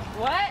 Yeah.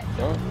 What?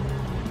 Oh.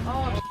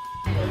 Oh.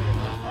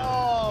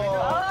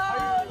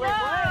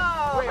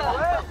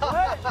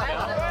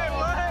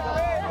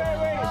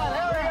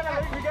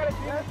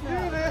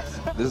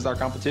 This is our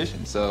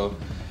competition, so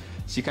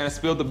she kind of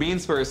spilled the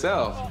beans for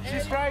herself.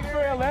 She's trying for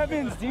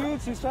 11s,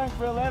 dude. She's trying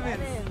for 11s.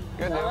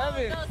 Good deal.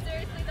 11s. No,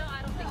 seriously though,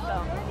 I don't think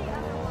so.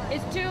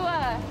 It's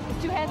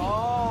too heavy.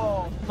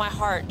 Oh. My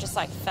heart just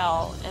like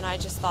fell, and I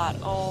just thought,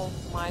 oh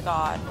my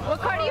God. What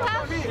car do you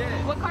have?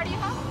 What car do you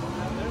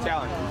have?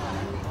 Challenge.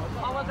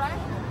 All-wheel drive?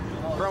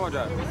 Front-wheel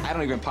drive. I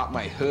don't even pop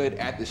my hood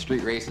at the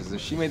street races.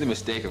 She made the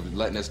mistake of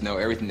letting us know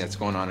everything that's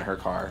going on in her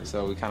car,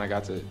 so we kind of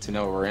got to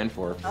know what we're in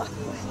for. All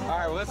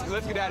right, well, let's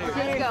get out of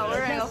here. Let's go.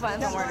 We're gonna go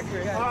find some work.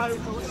 You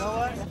know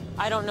what?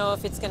 I don't know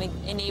if it's going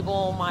to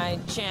enable my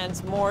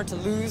chance more to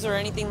lose or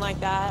anything like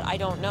that. I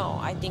don't know.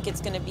 I think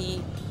it's going to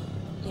be,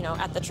 you know,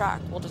 at the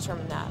track. We'll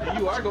determine that.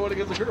 You are going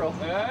against a girl.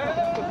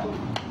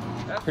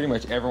 Pretty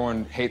much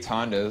everyone hates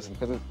Hondas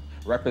because it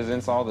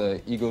represents all the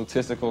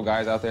egotistical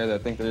guys out there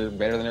that think they're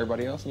better than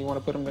everybody else, and you want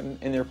to put them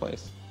in their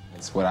place.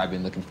 It's what I've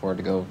been looking forward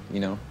to go, you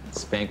know,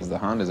 spank the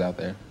Hondas out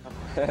there.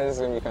 This is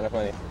going to be kind of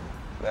funny.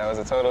 That was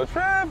a total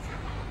trip.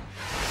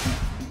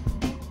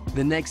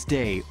 The next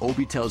day,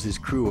 Obi tells his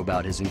crew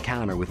about his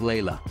encounter with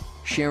Layla.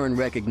 Sharon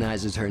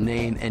recognizes her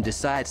name and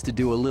decides to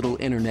do a little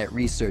internet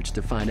research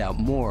to find out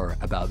more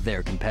about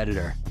their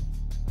competitor.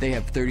 They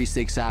have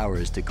 36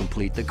 hours to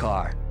complete the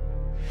car.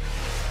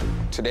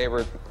 Today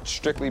we're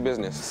strictly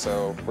business,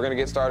 so we're gonna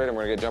get started and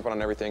we're gonna get jumping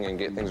on everything and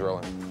get things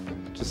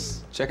rolling.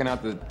 Just checking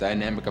out the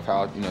dynamic of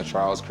how, you know,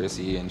 Charles,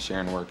 Chrissy, and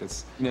Sharon work.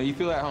 It's, you know, you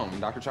feel at home. And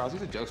Dr. Charles,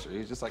 he's a jokester.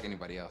 He's just like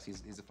anybody else.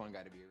 He's a fun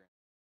guy to be around.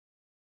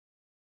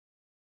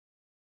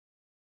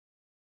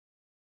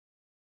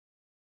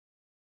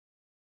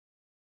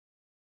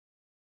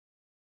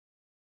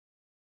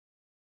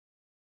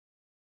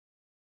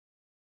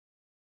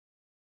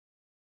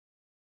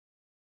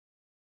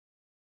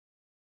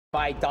 If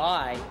I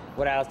die,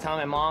 what I was telling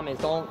my mom is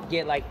don't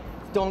get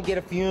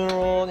a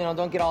funeral, you know,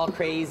 don't get all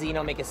crazy, you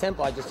know, make it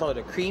simple. I just told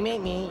her to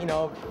cremate me, you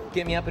know,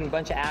 get me up in a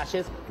bunch of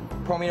ashes,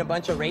 pour me in a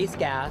bunch of race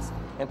gas,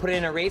 and put it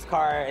in a race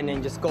car, and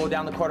then just go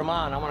down the quarter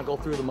mile, and I want to go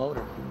through the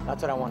motor.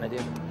 That's what I want to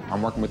do.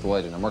 I'm working with a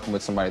legend. I'm working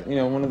with somebody, you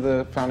know, one of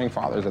the founding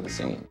fathers of the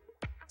scene.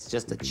 It's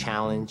just a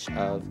challenge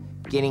of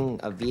getting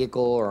a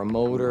vehicle or a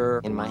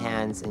motor in my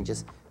hands and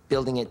just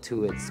building it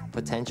to its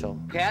potential.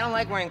 Okay, I don't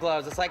like wearing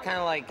gloves. It's like kind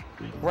of like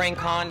wearing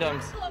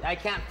condoms. I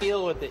can't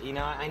feel with it, you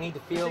know? I need to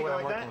feel when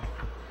I'm working.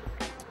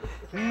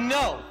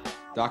 No!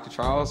 Dr.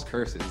 Charles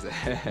curses.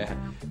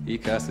 He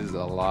cusses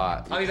a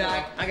lot. I'll be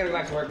back. I gotta go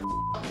back to work.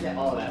 Yeah,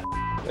 all of that.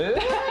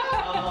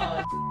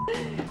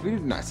 We're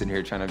not sitting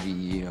here trying to be,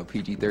 you know,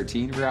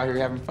 PG-13. We're out here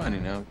having fun,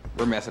 you know?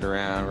 We're messing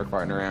around, we're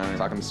farting around, and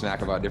talking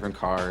smack about different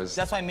cars.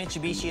 That's why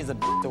Mitsubishi is a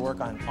to work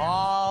on.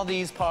 All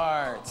these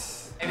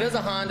parts. If it was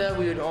a Honda,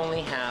 we would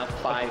only have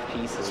 5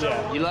 pieces.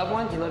 Yeah. You love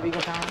one? You love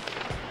Eagle Power?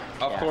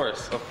 Of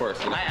course.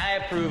 You know,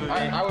 I approve of it.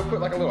 I would put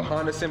like a little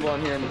Honda symbol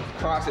on here and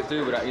cross it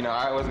through, but you know,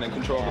 I wasn't in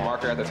control of the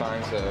marker at the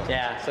time, so.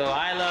 Yeah, so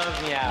I love,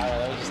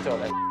 let me just throw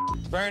that.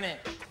 Burn it.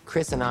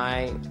 Chris and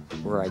I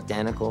were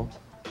identical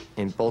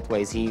in both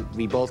ways.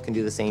 We both can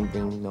do the same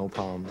thing, no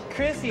problem.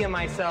 Chrissy and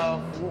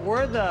myself,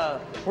 we're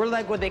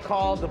like what they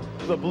call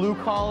the blue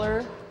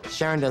collar.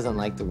 Sharon doesn't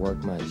like to work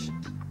much.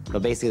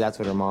 But basically, that's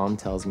what her mom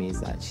tells me,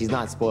 is that she's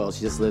not spoiled.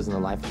 She just lives in a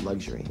life of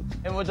luxury.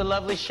 And would the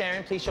lovely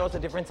Sharon please show us the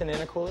difference in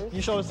intercoolers? You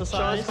show us the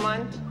size. Show us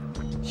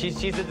mine.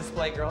 She's a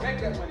display girl.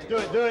 Make that money. Do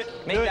it.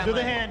 Do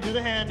the hand. Do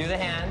the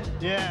hand.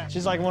 Yeah.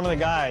 She's like one of the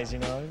guys, you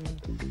know.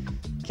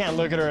 Can't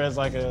look at her as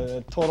like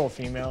a total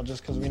female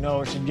just because we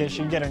know she'd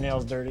get her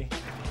nails dirty.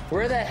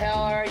 Where the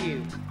hell are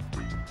you?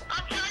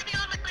 I'm trying to be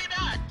on my way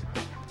back.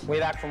 Way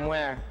back from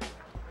where?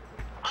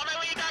 On my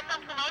way back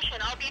from promotion.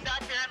 I'll be back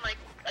there in like,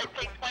 I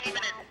think 20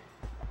 minutes.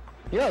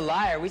 You're a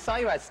liar. We saw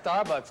you at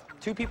Starbucks.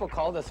 2 people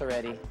called us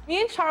already. Me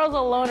and Charles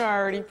alone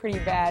are already pretty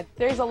bad.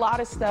 There's a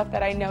lot of stuff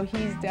that I know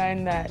he's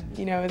done that,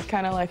 you know, is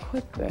kind of like,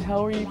 what the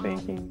hell were you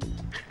thinking?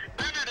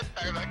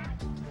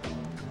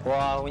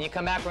 Well, when you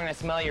come back, we're gonna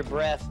smell your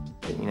breath.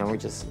 You know, we're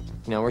just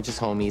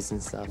homies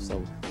and stuff,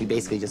 so we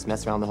basically just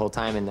mess around the whole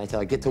time, and I tell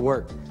her, get to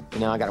work. You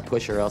know, I gotta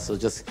push her, else she'll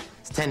just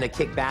tend to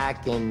kick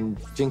back and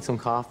drink some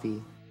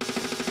coffee.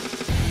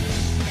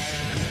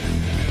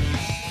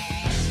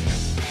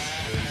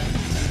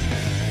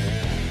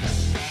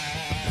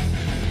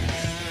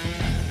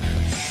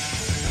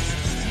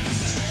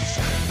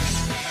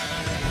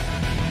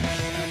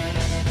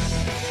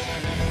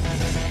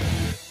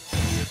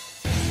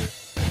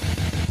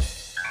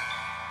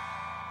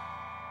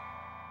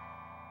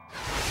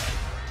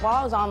 While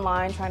I was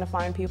online trying to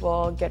find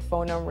people, get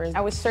phone numbers,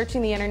 I was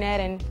searching the internet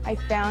and I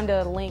found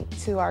a link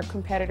to our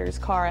competitor's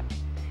car.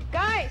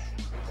 Guys!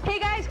 Hey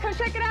guys, come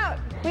check it out!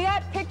 We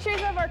got pictures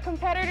of our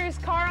competitor's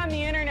car on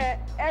the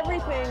internet,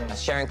 everything.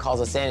 Sharon calls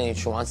us in and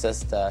she wants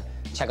us to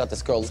check out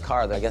this girl's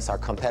car, I guess our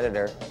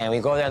competitor. And we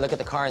go there and look at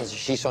the car and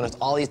she's showing us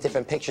all these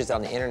different pictures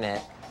on the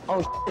internet.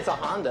 Oh, it's a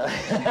Honda.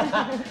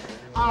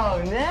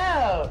 Oh,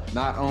 no!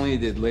 Not only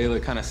did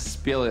Layla kind of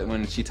spill it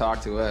when she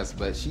talked to us,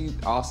 but she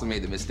also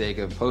made the mistake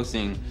of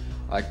posting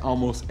like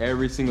almost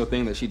every single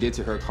thing that she did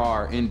to her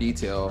car in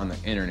detail on the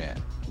internet,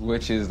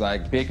 which is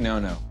like big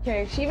no-no.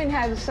 Okay, she even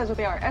says what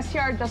they are.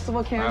 STR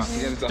adjustable cams.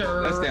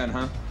 Wow, that's down,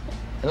 huh?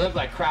 It looked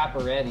like crap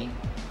already.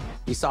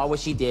 We saw what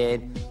she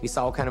did, we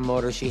saw what kind of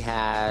motor she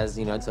has,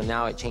 you know, so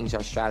now it changed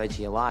our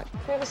strategy a lot.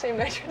 We have the same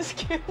nitrous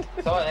kit.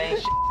 So it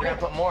ain't we're gonna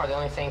put more. They're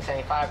only saying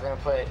 75,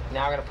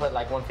 now we're gonna put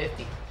like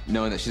 150.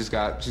 Knowing that she's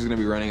gonna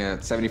be running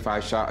a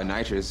 75 shot of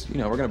nitrous, you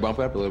know, we're gonna bump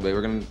it up a little bit.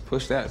 We're gonna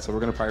push that. So we're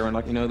gonna probably run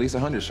like, you know, at least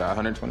 100 shot,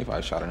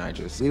 125 shot of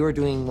nitrous. We were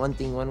doing one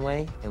thing one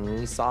way, and when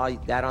we saw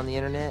that on the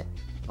internet,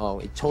 oh,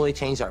 it totally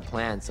changed our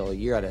plan. So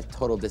you're at a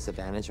total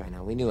disadvantage right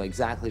now. We knew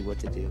exactly what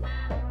to do.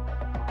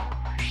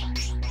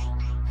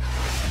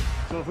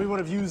 So if we would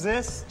have used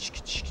this,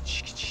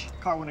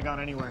 car wouldn't have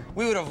gone anywhere.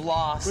 We would have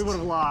lost. We would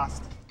have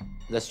lost.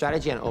 The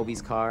strategy on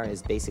Obi's car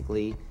is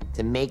basically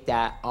to make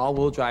that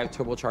all-wheel drive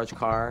turbocharged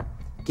car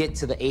get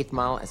to the 8th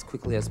mile as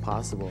quickly as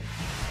possible.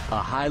 A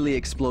highly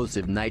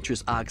explosive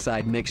nitrous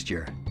oxide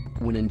mixture,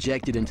 when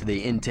injected into the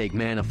intake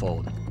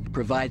manifold,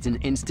 provides an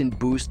instant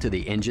boost to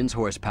the engine's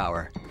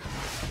horsepower.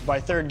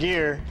 By 3rd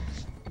gear,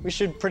 we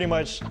should pretty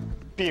much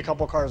be a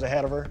couple cars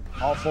ahead of her.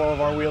 All 4 of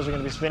our wheels are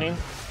gonna be spinning.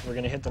 We're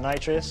gonna hit the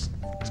nitrous.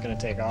 It's gonna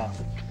take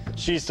off.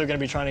 She's still gonna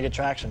be trying to get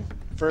traction.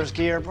 1st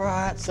gear,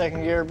 brought.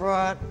 2nd gear,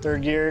 brought.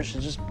 3rd gear,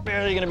 she's just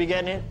barely gonna be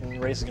getting it, and the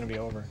race is gonna be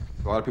over.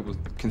 A lot of people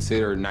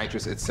consider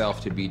nitrous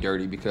itself to be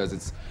dirty because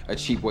it's a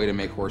cheap way to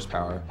make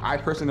horsepower. I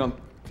personally don't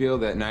feel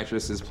that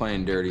nitrous is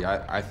playing dirty.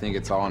 I think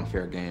it's all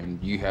unfair game.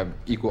 You have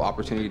equal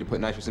opportunity to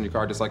put nitrous in your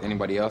car just like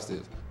anybody else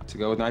does. To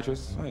go with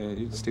nitrous, oh, yeah,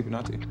 you're stupid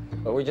not to.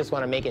 But we just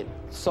want to make it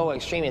so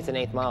extreme it's an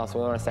 8th mile, so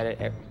we want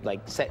to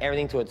set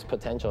everything to its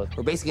potential.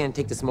 We're basically gonna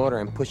take this motor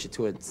and push it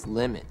to its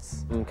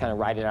limits. And kind of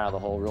ride it out of the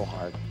hole real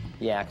hard.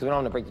 Yeah, because we don't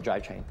want to break the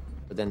drivetrain.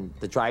 But then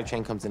the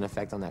drivetrain comes in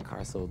effect on that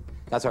car, so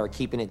that's why we're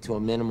keeping it to a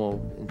minimal,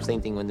 and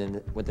same thing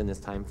within this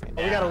time frame.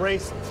 We got a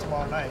race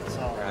tomorrow night,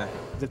 so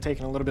they're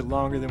taking a little bit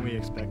longer than we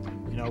expected.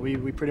 You know,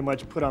 we pretty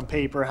much put on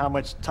paper how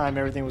much time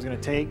everything was going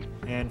to take,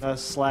 and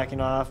us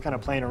slacking off, kind of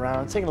playing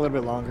around, it's taking a little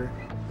bit longer.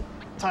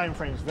 Time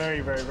frame's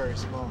very, very, very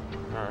small.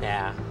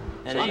 Yeah.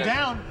 And I'm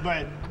down,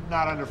 but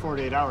not under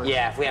 48 hours.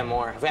 Yeah, if we have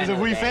more. Because if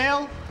we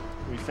fail,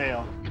 we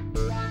fail.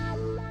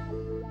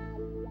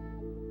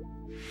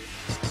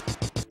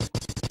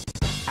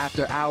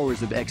 After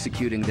hours of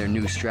executing their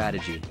new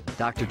strategy,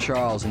 Dr.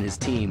 Charles and his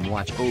team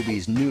watch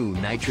Obi's new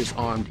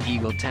nitrous-armed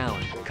Eagle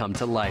Talon come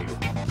to life.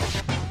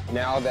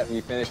 Now that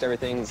we finished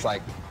everything, it's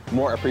like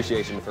more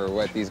appreciation for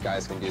what these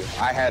guys can do.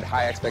 I had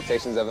high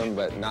expectations of them,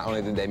 but not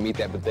only did they meet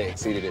that, but they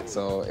exceeded it.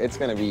 So it's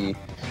going to be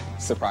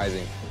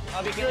surprising.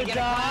 Good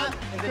job.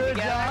 Good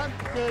job.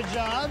 Good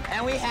job.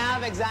 And we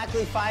have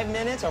exactly 5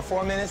 minutes or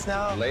 4 minutes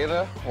now.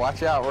 Layla,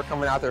 watch out. We're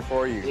coming out there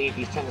for you. If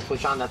you turn the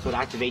switch on, that's what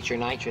activates your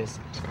nitrous.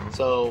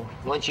 So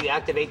once you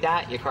activate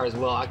that, your car is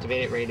well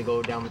activated, ready to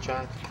go down the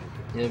track.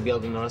 You'll be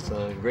able to notice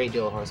a great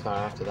deal of horsepower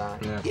after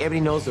that. Yeah. Everybody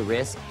knows the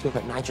risk to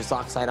put nitrous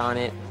oxide on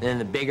it, and then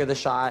the bigger the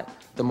shot,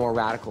 the more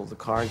radical the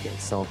car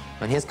gets. So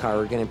on his car,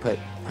 we're going to put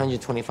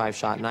 125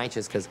 shot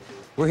nitrous because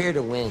we're here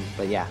to win.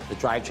 But yeah, the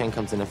drivetrain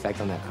comes in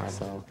effect on that car,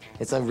 so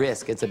it's a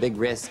risk. It's a big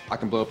risk. I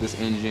can blow up this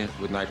engine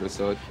with nitrous,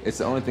 so it's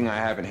the only thing I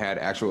haven't had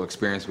actual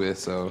experience with.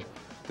 So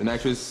the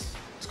nitrous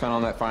is kind of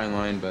on that fine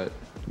line, but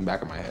in the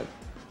back of my head.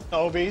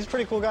 Obi, he's a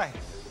pretty cool guy.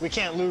 We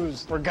can't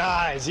lose. We're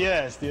guys,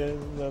 yes, the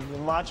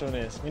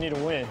macho-ness. We need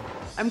to win.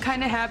 I'm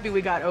kind of happy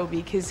we got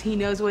Obi because he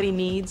knows what he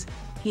needs.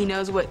 He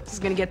knows what's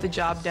going to get the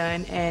job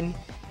done, and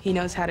he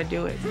knows how to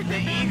do it. The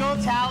Eagle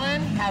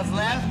Talon has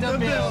left the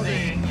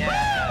building.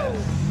 Yeah.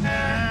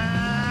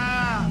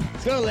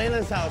 Let's go to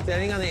Layla's house.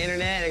 Getting on the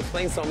internet and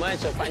explain so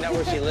much, I'll find out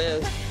where she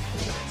lives.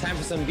 Time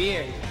for some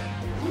beer.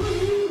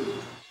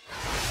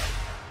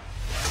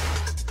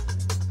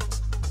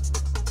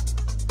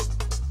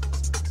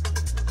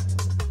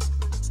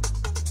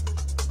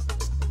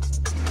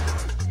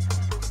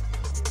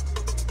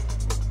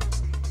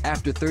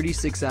 After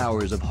 36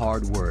 hours of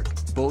hard work,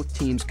 both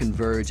teams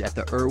converge at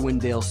the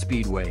Irwindale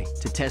Speedway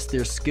to test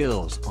their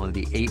skills on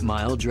the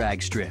 8-mile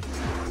drag strip.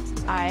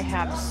 I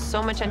have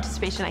so much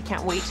anticipation. I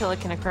can't wait till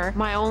it can occur.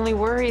 My only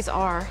worries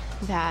are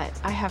that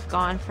I have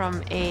gone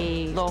from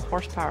a low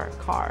horsepower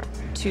car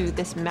to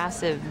this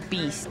massive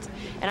beast,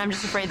 and I'm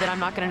just afraid that I'm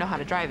not going to know how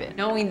to drive it.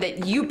 Knowing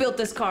that you built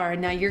this car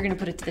and now you're going to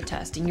put it to the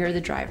test and you're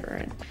the driver,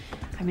 and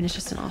I mean, it's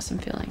just an awesome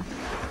feeling.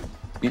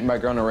 Beating my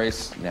girl in a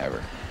race?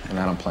 Never, and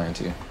I don't plan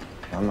to.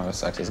 I'm not a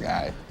sexist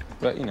guy,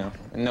 but you know,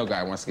 no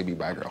guy wants to get beat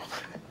by a girl.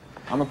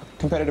 I'm a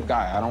competitive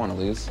guy. I don't want to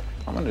lose.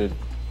 I'm going to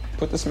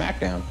put the smack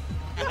down.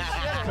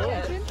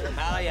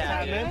 Oh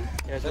yeah.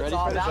 That's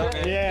all about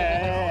it.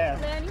 Yeah.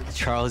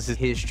 Charles,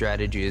 his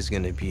strategy is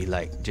gonna be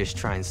like just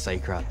try and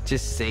psych her out,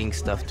 just saying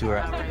stuff to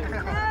her.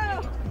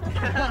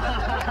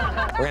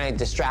 We're gonna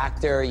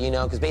distract her, you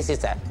know, because basically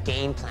it's a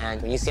game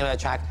plan. When you see him on the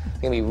track, it's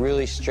gonna be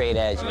really straight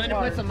edge. You want to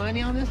put some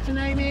money on this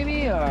tonight,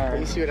 maybe, or? Let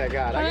me see what I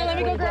got. All right, let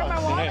me go grab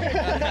my wallet.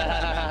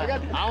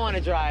 I want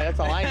to drive. That's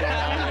all I know.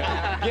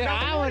 Yeah,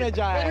 I want to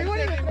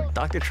drive.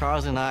 Dr.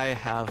 Charles and I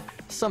have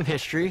some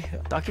history.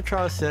 Dr.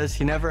 Charles says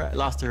he never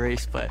lost a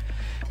race, but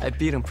I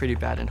beat him pretty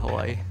bad in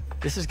Hawaii.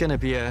 This is going to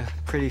be a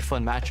pretty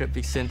fun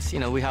matchup since, you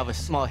know, we have a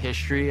small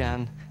history,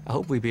 and I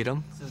hope we beat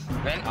him.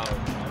 Ready?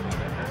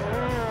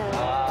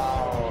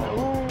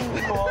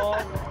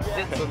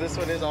 So this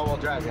one is all-wheel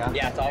drive, yeah?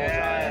 Yeah, it's all-wheel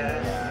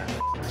drive.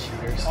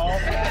 Cheaters.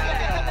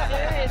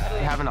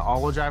 Having an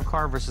all-wheel drive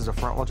car versus a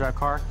front-wheel drive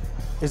car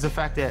is the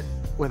fact that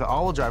with an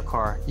all-wheel drive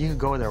car, you could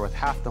go there with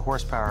half the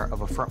horsepower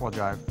of a front-wheel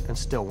drive and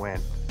still win.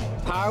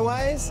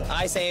 Power-wise,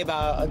 I say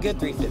about a good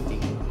 350.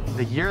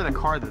 The year of the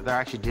car that they're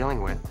actually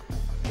dealing with,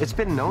 it's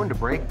been known to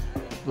break,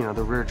 you know,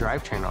 the rear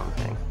drivetrain on the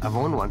thing. I've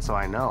owned one, so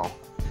I know.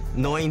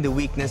 Knowing the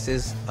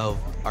weaknesses of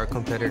our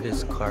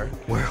competitor's car,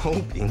 we're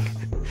hoping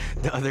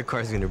the other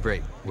car is going to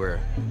break. We're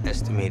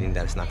estimating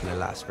that it's not going to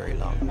last very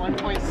long.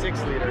 1.6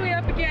 liter. What are we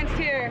up against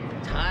here?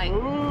 Tight.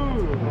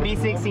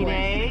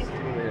 B16A,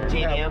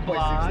 JDM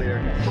block.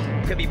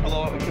 Could be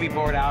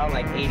bored out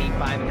like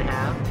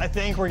 85.5. I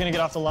think we're going to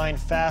get off the line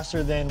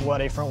faster than what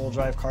a front-wheel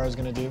drive car is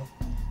going to do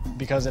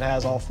because it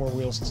has all 4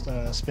 wheels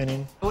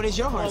spinning. What is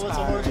your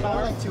horsepower? What's the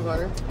horsepower? Like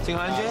 200.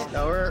 200?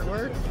 No,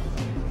 we're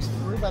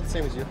about the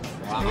same as you.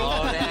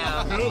 Oh,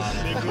 damn.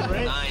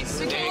 Nice.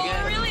 Very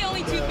good. Really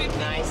only 250.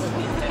 Nice.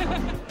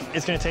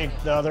 It's going to take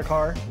the other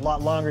car a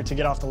lot longer to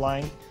get off the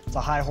line. It's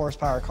a high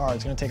horsepower car.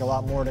 It's going to take a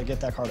lot more to get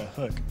that car to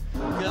hook.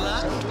 Good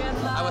luck.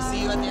 Good luck. I will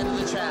see you at the end of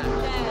the track.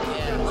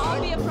 Yeah.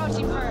 I'll be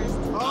approaching first.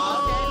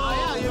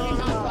 Oh, yeah, you're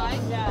right?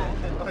 Yeah.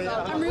 Oh,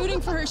 yeah. I'm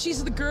rooting for her.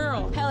 She's the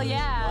girl. Hell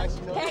yeah.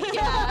 Heck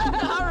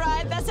yeah. All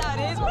right, that's how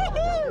it is.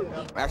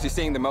 Woohoo! Actually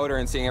seeing the motor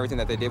and seeing everything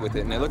that they did with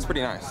it, and it looks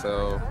pretty nice.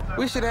 So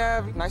we should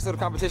have a nice little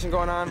competition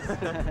going on.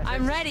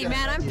 I'm ready,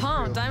 man. I'm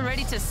pumped. I'm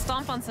ready to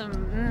stomp on some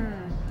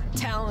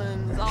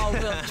gallons,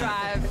 all-wheel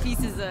drive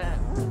pieces of.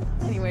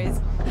 Anyways.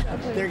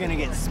 They're gonna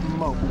get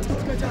smoked.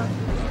 Let's go, John.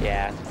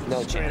 Yeah,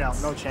 no Straight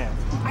chance. out, no chance.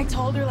 I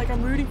told her, like,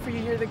 I'm rooting for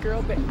you. You're the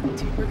girl, but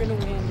dude, we're gonna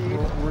win, dude.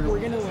 We're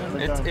gonna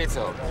win. It's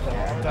over.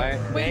 All right.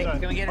 Wait.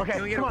 Can we get it? Okay,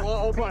 Can we get a come on.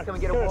 whoa, Obi? Can we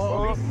get a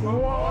whoa,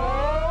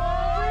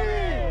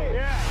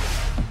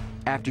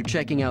 After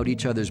checking out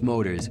each other's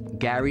motors,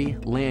 Gary,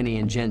 Lanny,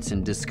 and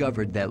Jensen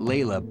discovered that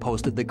Layla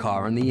posted the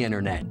car on the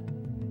internet.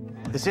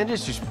 This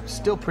industry's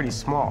still pretty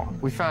small.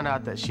 We found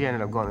out that she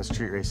ended up going to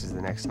street races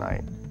the next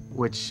night,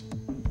 which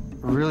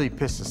really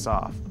pissed us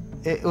off.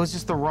 It was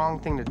just the wrong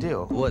thing to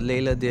do. What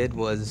Layla did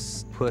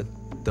was put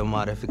the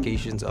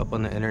modifications up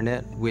on the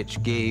internet,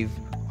 which gave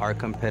our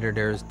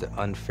competitors the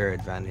unfair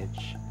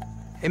advantage.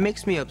 It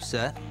makes me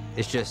upset.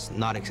 It's just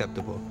not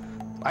acceptable.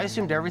 I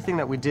assumed everything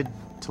that we did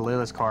to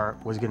Layla's car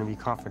was going to be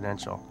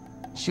confidential.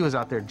 She was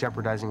out there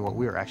jeopardizing what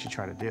we were actually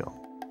trying to do,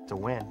 to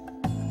win.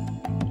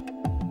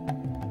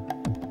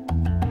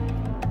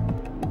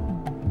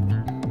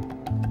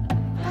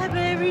 Hi,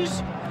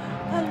 babies.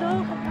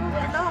 Hello.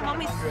 Hello.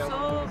 Mommy's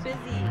so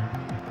busy.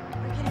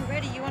 We're getting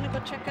ready. You want to go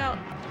check out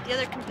the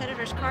other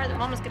competitor's car that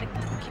Mama's going to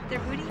keep their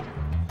booty?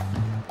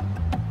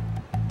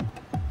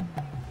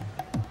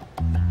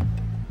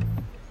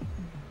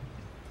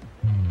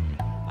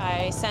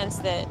 I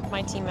sensed that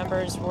my team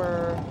members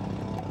were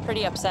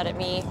pretty upset at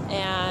me,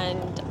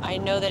 and I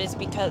know that it's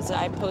because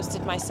I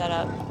posted my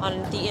setup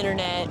on the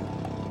internet.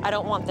 I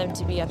don't want them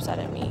to be upset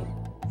at me.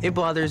 It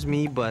bothers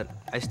me, but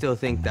I still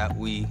think that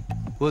we'll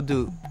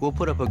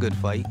put up a good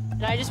fight.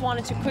 And I just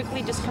wanted to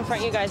quickly just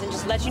confront you guys and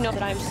just let you know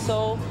that I'm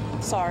so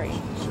sorry.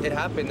 It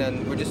happened,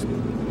 and we're just.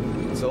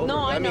 It's over. No,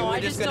 I know. Mean, I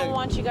just don't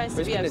want you guys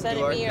to be upset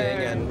at me,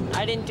 or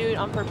I didn't do it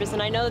on purpose.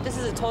 And I know that this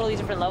is a totally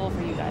different level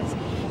for you guys.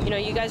 You know,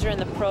 you guys are in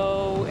the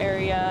pro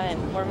area,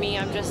 and for me,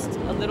 I'm just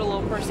a little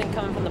old person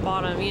coming from the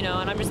bottom, you know,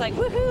 and I'm just like,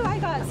 woohoo, I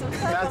got some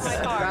stuff on my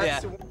car.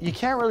 You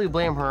can't really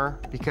blame her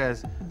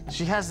because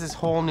she has this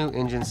whole new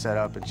engine set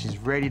up and she's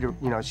ready to,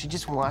 you know, she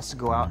just wants to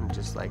go out and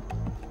just like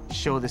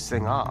show this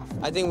thing off.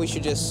 I think we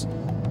should just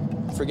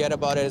forget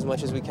about it as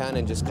much as we can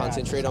and just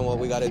concentrate on what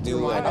we gotta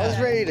do. I was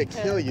ready to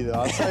kill you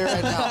though, I'll tell you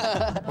right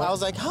now. I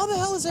was like, how the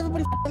hell is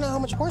everybody know how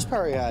much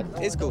horsepower he had?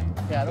 It's cool.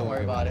 Yeah, don't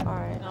worry about it. All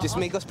right. Just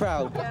make us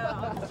proud.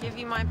 Yeah, I'll give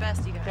you my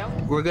best, you guys.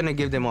 We're gonna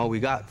give them all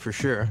we got, for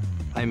sure.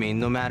 I mean,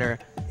 no matter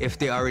if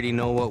they already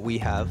know what we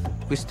have,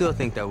 we still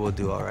think that we'll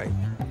do all right.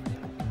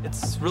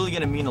 It's really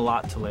gonna mean a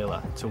lot to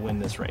Layla to win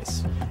this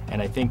race. And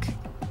I think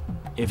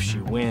if she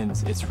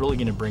wins, it's really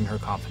gonna bring her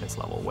confidence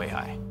level way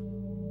high.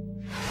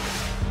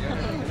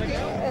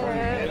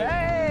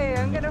 Hey,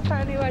 I'm gonna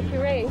finally watch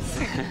you race.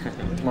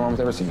 My mom's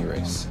never seen me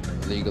race,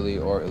 legally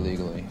or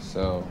illegally.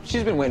 So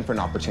she's been waiting for an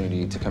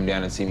opportunity to come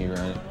down and see me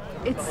run.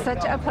 It's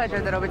such a pleasure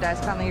that Obadiah's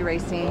finally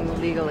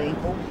racing legally.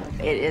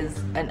 It is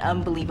an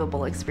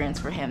unbelievable experience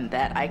for him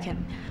that I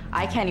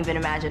can't even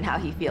imagine how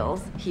he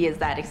feels. He is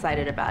that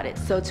excited about it.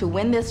 So to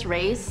win this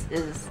race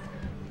is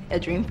a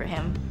dream for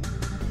him.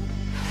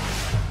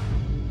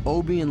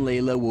 Obi and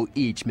Layla will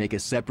each make a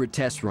separate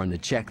test run to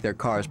check their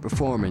car's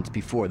performance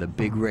before the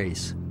big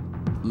race.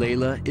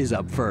 Layla is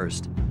up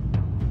first.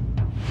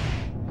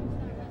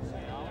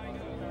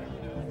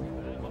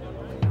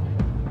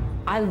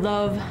 I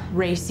love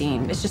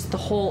racing. It's just the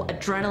whole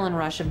adrenaline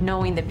rush of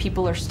knowing that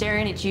people are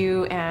staring at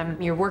you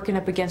and you're working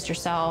up against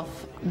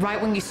yourself. Right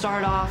when you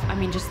start off, I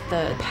mean, just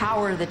the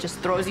power that just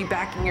throws you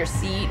back in your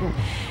seat, and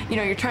you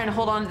know, you're trying to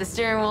hold on to the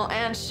steering wheel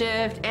and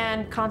shift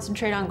and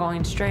concentrate on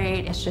going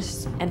straight. It's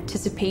just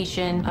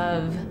anticipation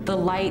of the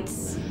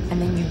lights, and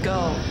then you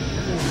go.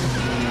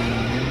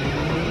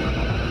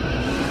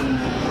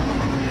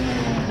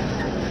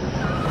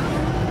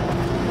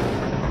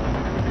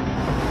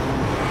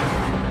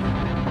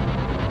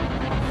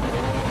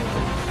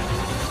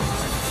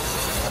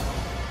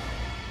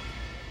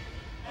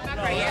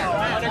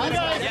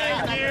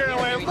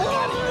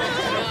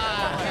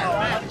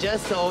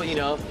 Just so, you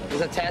know,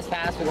 there's a test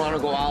pass, we want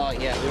to go out,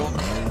 yeah.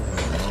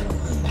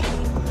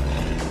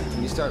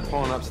 When you start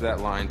pulling up to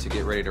that line to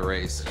get ready to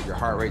race, your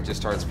heart rate just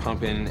starts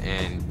pumping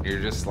and you're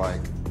just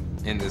like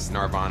in this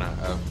nirvana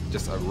of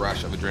just a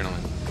rush of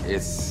adrenaline.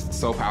 It's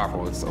so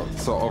powerful, it's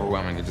so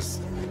overwhelming, it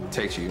just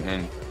takes you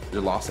and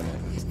you're lost in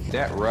it.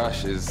 That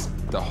rush is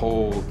the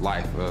whole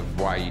life of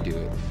why you do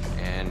it.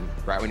 And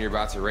right when you're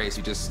about to race,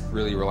 you just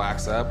really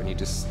relax up and you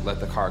just let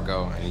the car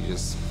go and you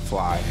just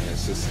fly, and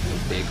it's just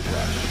a big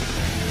rush.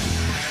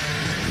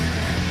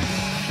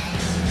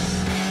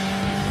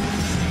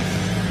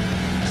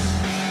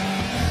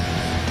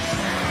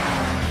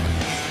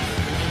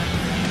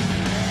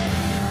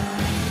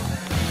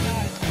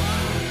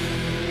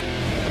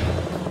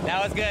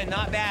 That was good,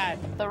 not bad.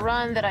 The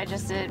run that I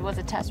just did was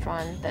a test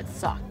run that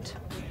sucked.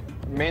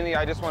 Mainly,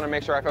 I just want to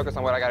make sure I focus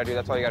on what I got to do.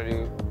 That's all you got to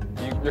do.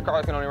 Your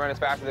car can only run as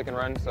fast as it can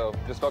run, so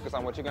just focus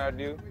on what you got to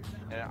do,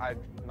 and I'm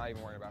not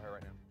even worried about her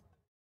right now.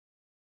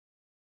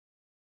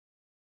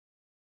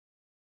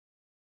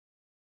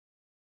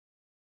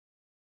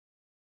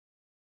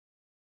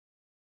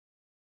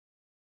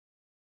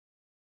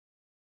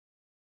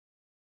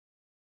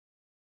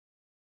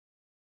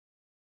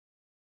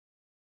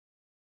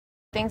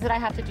 Things that I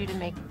have to do to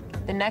make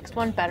the next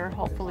one better,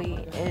 hopefully,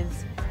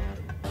 is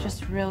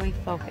just really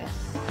focus.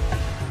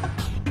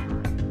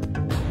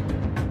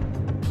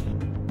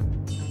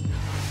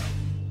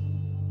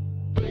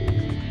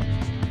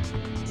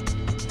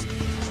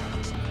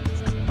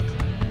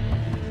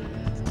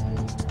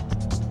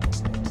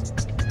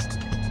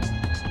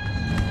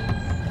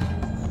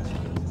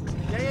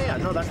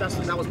 No,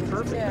 that was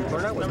perfect. Yeah.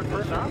 That was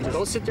perfect.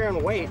 Don't sit there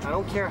and wait. I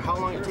don't care how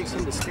long it takes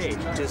him to stage.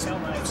 Just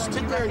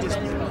sit there and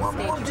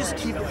just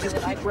keep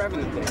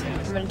revving the thing.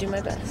 I'm gonna do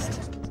my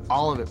best.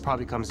 All of it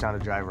probably comes down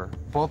to driver.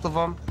 Both of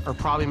them are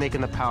probably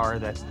making the power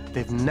that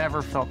they've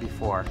never felt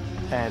before.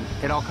 And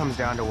it all comes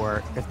down to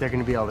where if they're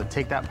gonna be able to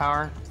take that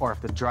power, or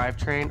if the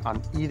drivetrain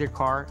on either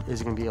car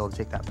is gonna be able to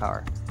take that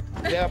power.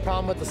 We have a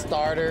problem with the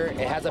starter.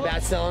 It has a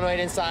bad solenoid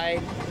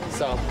inside,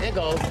 so it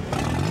goes.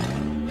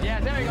 Yeah,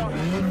 there we go.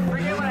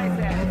 Forget what I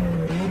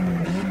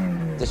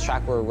said. This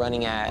track we're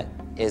running at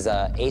is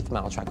a 1/8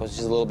 mile track, which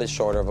is a little bit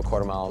shorter of a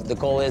 1/4 mile. The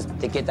goal is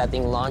to get that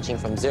thing launching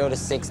from 0 to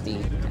 60,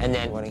 and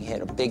then we're gonna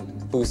hit a big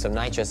boost of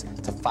nitrous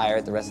to fire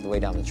it the rest of the way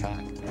down the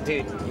track.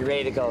 Dude, you're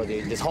ready to go,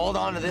 dude. Just hold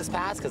on to this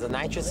pass, because the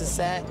nitrous is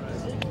set.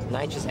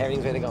 Nitrous,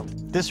 everything's ready to go.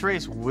 This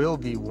race will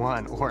be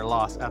won or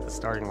lost at the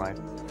starting line.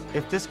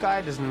 If this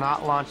guy does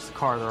not launch the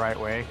car the right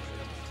way,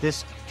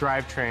 this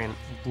drivetrain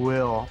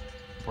will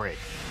break.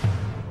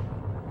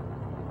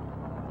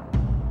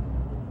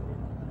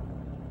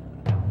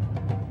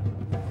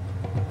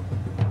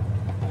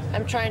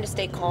 I'm trying to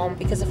stay calm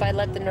because if I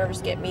let the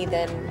nerves get me,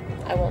 then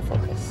I won't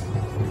focus.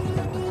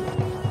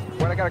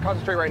 What I gotta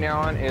concentrate right now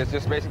on is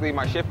just basically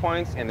my shift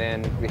points, and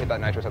then we hit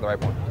that nitrous at the right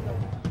point.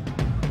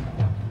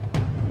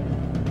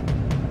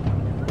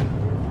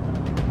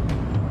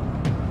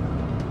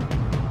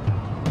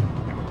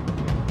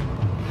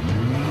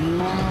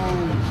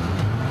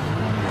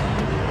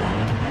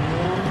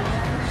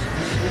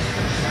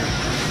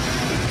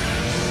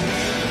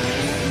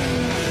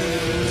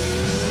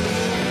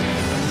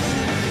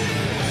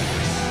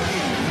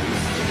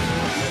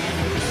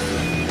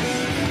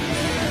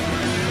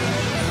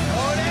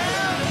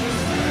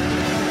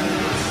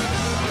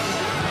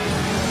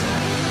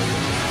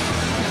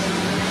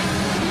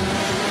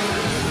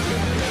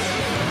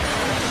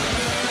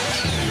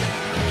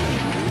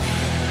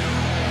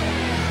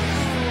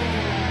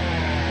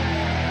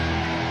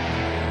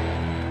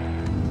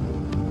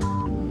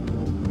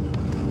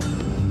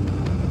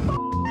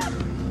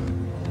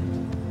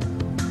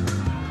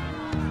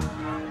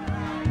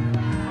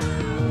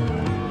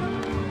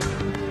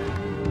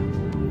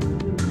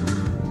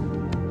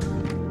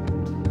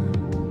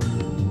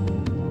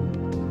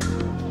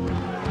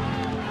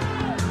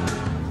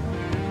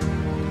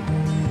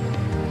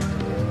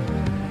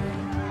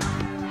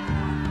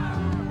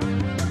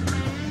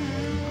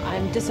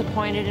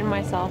 Disappointed in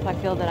myself. I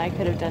feel that I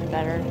could have done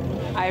better.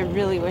 I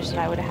really wish that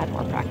I would have had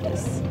more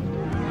practice.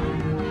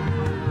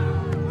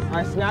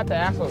 I snapped the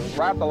axle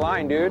right off the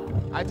line, dude.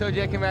 I told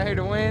you I came out here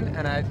to win,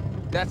 and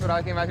that's what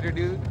I came out here to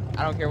do.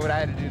 I don't care what I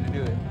had to do to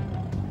do it.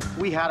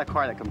 We had a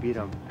car that could beat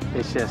him.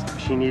 It's just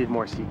she needed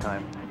more seat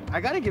time.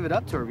 I got to give it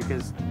up to her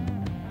because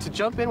to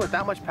jump in with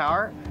that much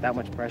power, that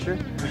much pressure.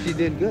 She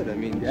did good. I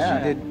mean, yeah.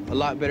 She did a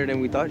lot better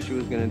than we thought she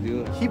was going to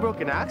do. He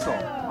broke an axle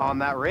on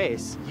that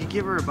race. You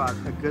give her about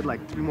a good, like,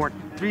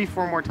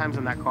 3-4 more times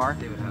on that car,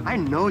 I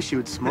know she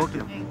would smoke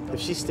him. If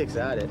she sticks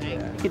at it,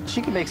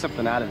 she could make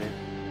something out of it.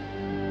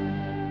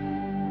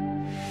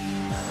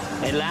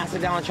 It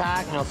lasted down the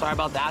track, sorry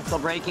about the axle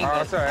breaking,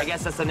 but sorry. I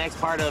guess that's the next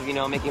part of,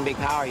 making big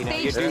power,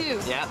 Stage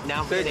 2. Yep,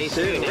 now Stage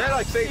 2. We're at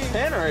like stage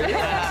 10 already.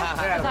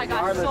 I was like,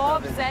 I got so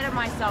upset at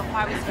myself.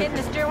 I was hitting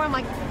the steering wheel, I'm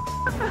like,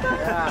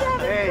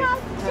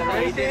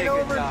 He did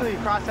over until you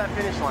cross that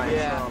finish line.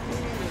 Yeah. So.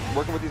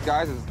 Working with these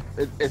guys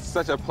it's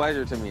such a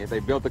pleasure to me. They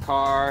built the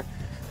car,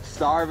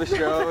 star of a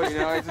show,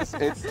 it's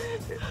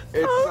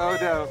so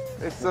dope.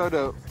 It's so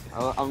dope.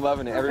 I'm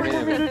loving it every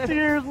minute of it.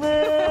 Tears,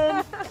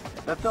 man.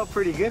 That felt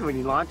pretty good when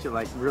you launch it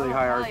like really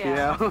high RPM.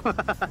 Yeah.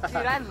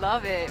 Dude, I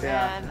love it,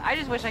 Yeah. man. I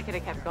just wish I could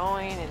have kept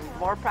going and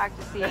more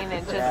practicing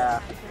and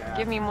just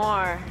give me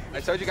more.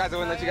 I told you guys I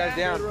wouldn't let you guys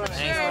down. Sure.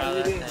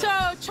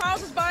 So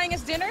Charles is buying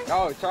us dinner?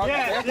 Oh, Charles, he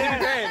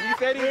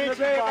said he was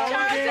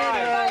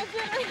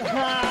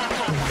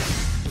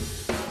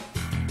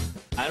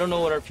I don't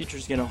know what our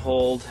future's gonna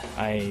hold.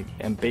 I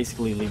am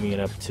basically leaving it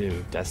up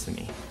to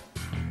destiny.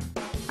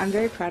 I'm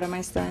very proud of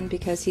my son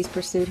because he's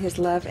pursued his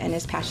love and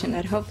is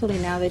passionate. Hopefully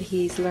now that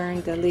he's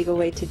learned the legal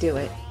way to do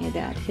it,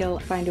 that he'll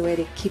find a way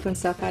to keep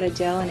himself out of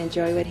jail and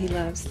enjoy what he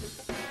loves.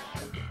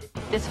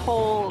 This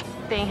whole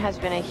thing has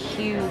been a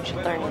huge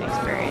learning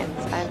experience.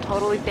 I'm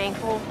totally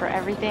thankful for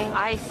everything.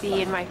 I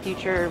see in my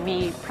future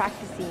me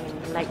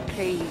practicing like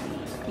crazy.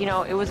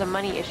 It was a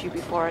money issue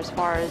before as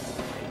far as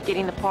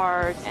getting the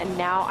parts, and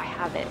now I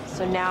have it.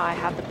 So now I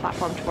have the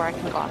platform to where I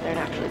can go out there and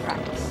actually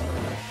practice.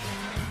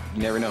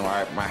 You never know.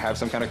 I might have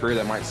some kind of career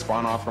that might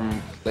spawn off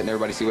from letting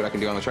everybody see what I can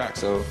do on the track.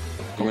 So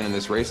winning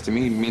this race to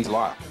me means a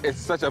lot. It's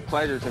such a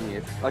pleasure to me.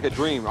 It's like a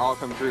dream all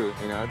come true,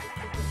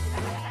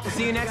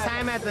 See you next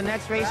time at the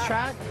next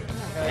racetrack?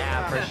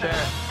 Yeah, for sure.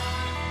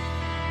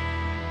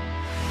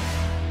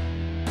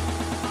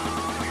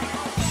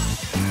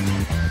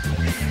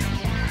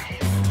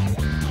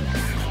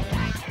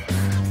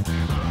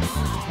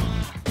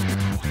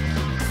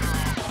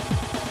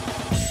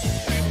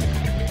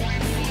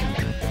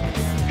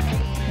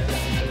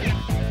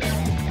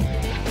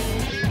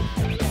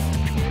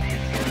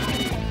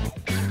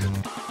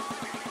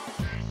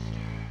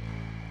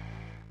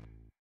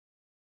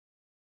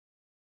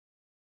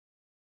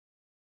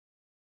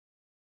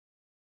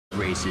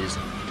 races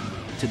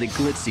to the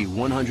glitzy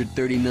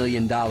 $130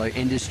 million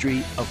industry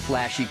of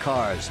flashy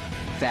cars,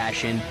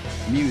 fashion,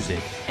 music,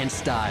 and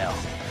style.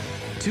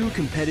 Two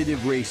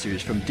competitive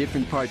racers from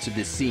different parts of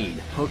the scene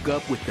hook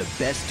up with the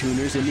best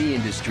tuners in the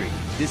industry.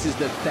 This is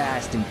the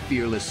fast and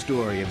fearless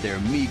story of their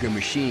meager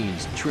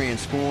machines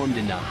transformed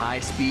into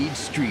high-speed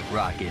street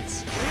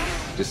rockets.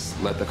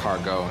 Just let the car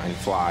go and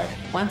fly.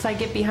 Once I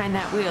get behind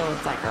that wheel,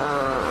 it's like,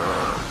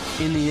 "Argh."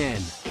 In the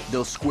end,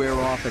 they'll square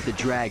off at the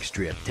drag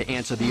strip to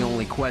answer the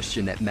only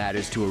question that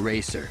matters to a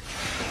racer.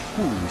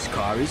 Whose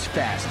car is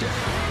faster?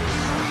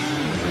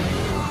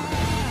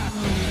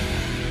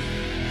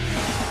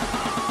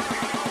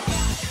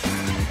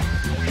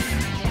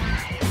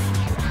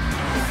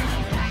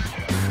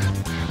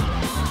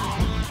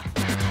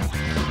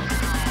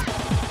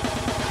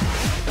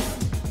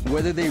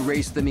 Whether they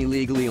race them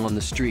illegally on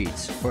the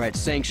streets or at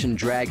sanctioned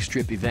drag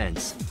strip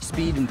events,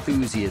 speed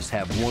enthusiasts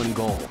have one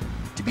goal: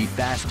 to be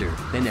faster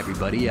than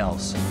everybody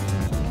else.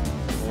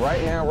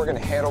 Right now, we're gonna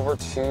head over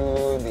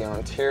to the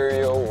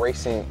Ontario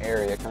racing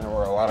area, kind of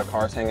where a lot of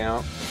cars hang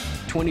out.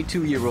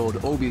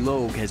 22-year-old Obi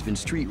Logue has been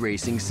street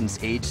racing since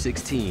age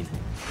 16.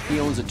 He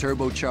owns a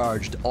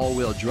turbocharged,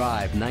 all-wheel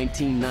drive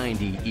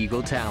 1990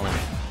 Eagle Talon.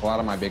 A lot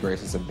of my big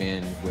races have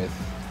been with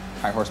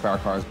high horsepower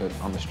cars, but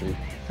on the street.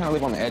 Kind of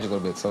live on the edge a little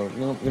bit, so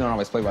you don't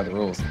always play by the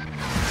rules.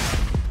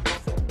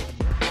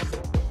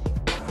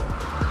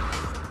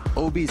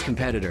 Obi's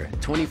competitor,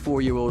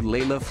 24-year-old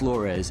Layla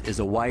Flores, is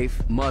a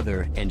wife,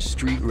 mother, and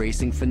street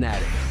racing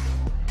fanatic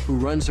who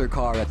runs her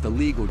car at the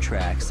legal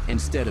tracks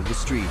instead of the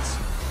streets.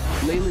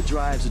 Layla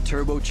drives a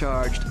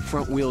turbocharged,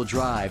 front-wheel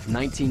drive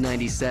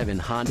 1997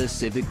 Honda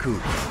Civic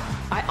Coupe.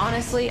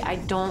 I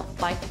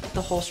don't like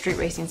the whole street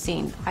racing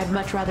scene. I'd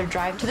much rather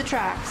drive to the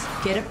tracks,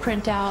 get a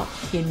printout,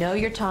 you know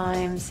your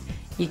times,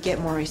 you get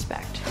more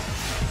respect.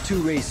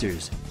 Two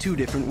racers, two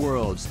different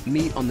worlds,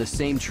 meet on the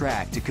same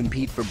track to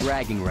compete for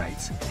bragging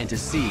rights and to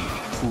see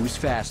who's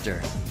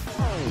faster.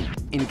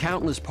 In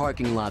countless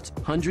parking lots,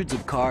 hundreds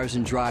of cars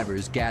and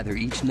drivers gather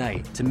each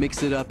night to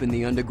mix it up in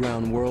the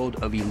underground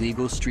world of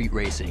illegal street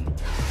racing.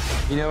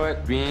 You know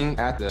what? Being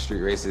at the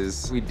street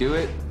races, we do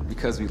it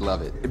because we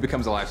love it. It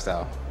becomes a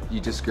lifestyle. You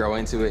just grow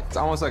into it. It's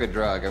almost like a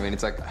drug. I mean,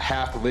 it's like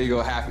half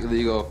legal, half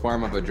illegal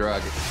form of a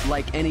drug.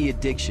 Like any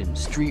addiction,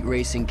 street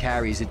racing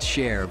carries its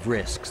share of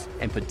risks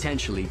and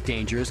potentially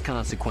dangerous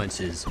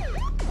consequences.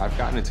 I've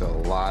gotten into a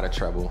lot of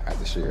trouble at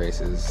the street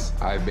races.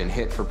 I've been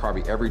hit for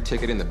probably every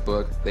ticket in the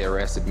book. They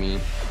arrested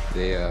me.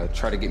 They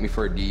tried to get me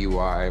for a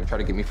DUI, tried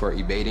to get me for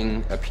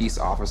evading a peace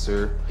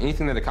officer.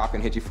 Anything that a cop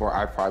can hit you for,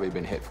 I've probably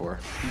been hit for.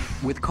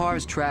 With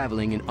cars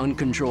traveling in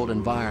uncontrolled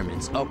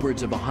environments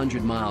upwards of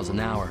 100 miles an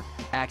hour,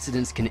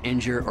 accidents can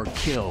injure or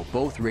kill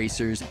both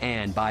racers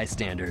and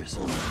bystanders.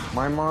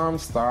 My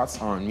mom's thoughts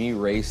on me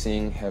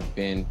racing have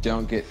been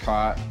don't get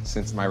caught,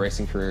 since my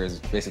racing career has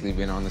basically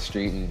been on the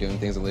street and doing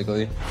things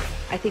illegally.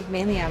 I think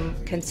mainly I'm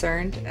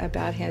concerned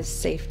about his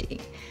safety,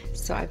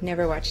 so I've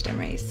never watched him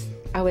race.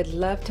 I would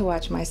love to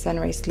watch my son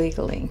race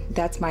legally.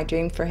 That's my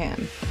dream for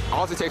him.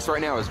 All it takes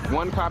right now is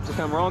one cop to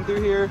come rolling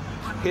through here,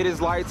 hit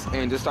his lights,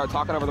 and just start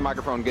talking over the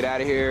microphone, get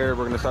out of here,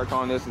 we're gonna start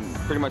calling this, and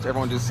pretty much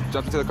everyone just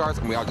jumps into the cars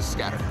and we all just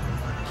scatter.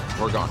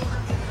 We're gone.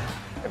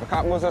 If a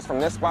cop moves us from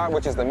this spot,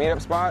 which is the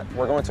meetup spot,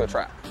 we're going to a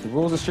track. The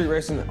rules of street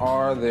racing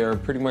are there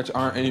pretty much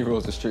aren't any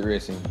rules of street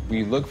racing.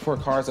 We look for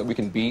cars that we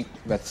can beat,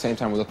 but at the same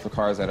time we look for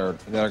cars that are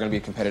going to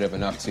be competitive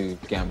enough to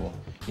gamble.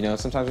 You know,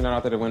 sometimes we're not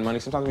out there to win money,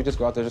 sometimes we just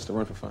go out there just to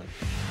run for fun.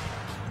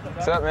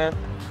 What's up, man?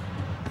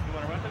 You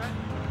want to run tonight?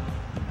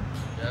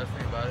 Yeah, let's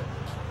think about it.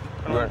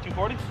 Want to run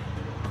 240?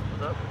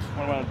 What's up?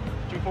 Want to run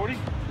 240?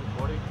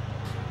 240?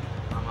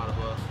 I'm out of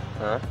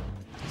well.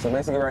 So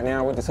basically right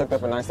now we just hooked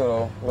up a nice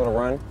little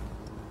run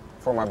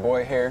for my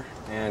boy here,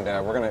 and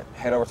we're gonna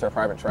head over to a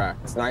private track.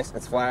 It's nice,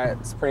 it's flat,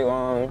 it's pretty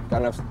long,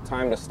 got enough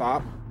time to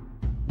stop.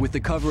 With the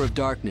cover of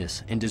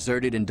darkness in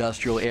deserted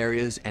industrial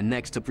areas and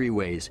next to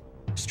freeways,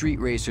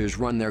 street racers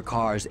run their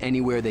cars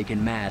anywhere they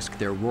can mask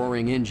their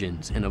roaring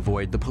engines and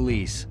avoid the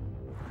police.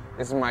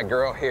 This is my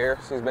girl here.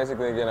 She's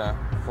basically gonna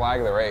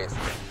flag the race.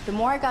 The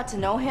more I got to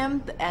know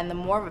him and the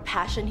more of a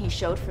passion he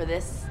showed for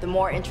this, the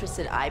more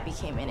interested I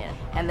became in it.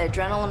 And the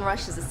adrenaline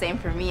rush is the same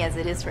for me as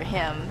it is for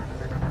him.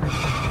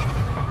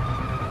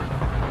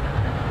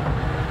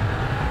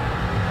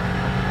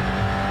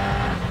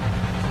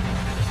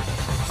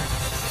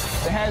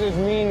 The hazards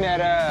mean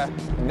that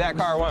that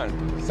car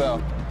won,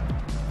 so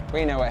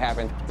we know what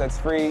happened. That's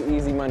free,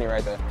 easy money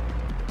right there.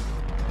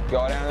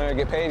 Go down there,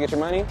 get paid, get your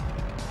money,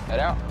 head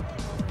out.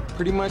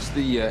 Pretty much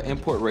the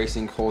import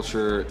racing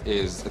culture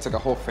it's like a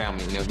whole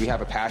family. You know, we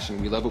have a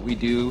passion, we love what we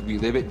do, we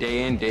live it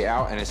day in, day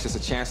out, and it's just a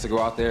chance to go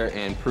out there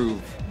and prove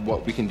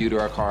what we can do to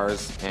our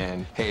cars,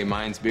 and hey,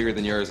 mine's bigger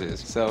than yours is.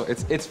 So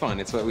it's fun,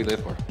 it's what we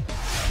live for.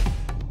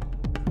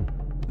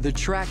 The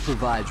track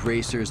provides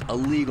racers a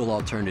legal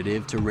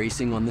alternative to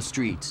racing on the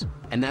streets,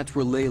 and that's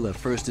where Layla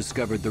first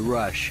discovered the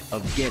rush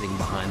of getting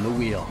behind the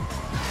wheel.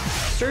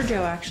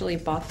 Sergio actually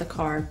bought the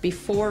car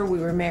before we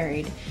were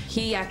married.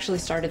 He actually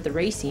started the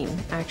racing.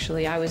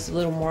 Actually, I was a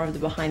little more of the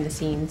behind the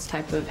scenes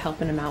type of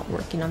helping him out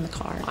working on the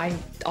car. I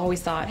always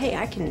thought, hey,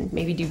 I can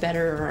maybe do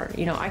better, or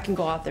I can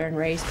go out there and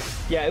race.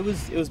 Yeah, it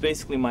was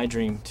basically my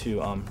dream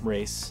to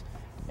race.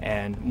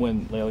 And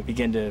when Layla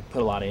began to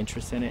put a lot of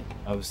interest in it,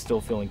 I was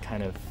still feeling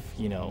kind of,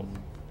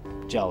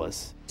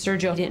 jealous.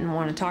 Sergio didn't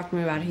want to talk to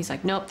me about it. He's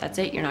like, nope, that's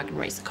it. You're not going to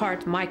race the car.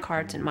 It's my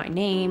car. It's in my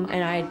name.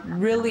 And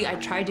I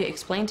tried to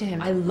explain to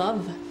him, I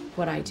love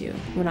what I do.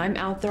 When I'm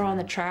out there on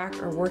the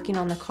track or working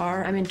on the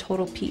car, I'm in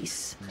total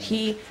peace.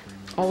 He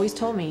always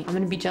told me, I'm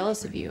going to be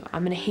jealous of you.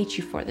 I'm going to hate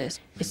you for this.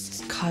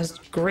 It's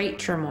caused great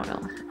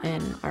turmoil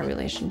in our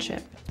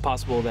relationship. It's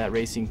possible that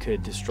racing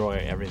could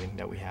destroy everything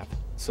that we have.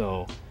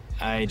 So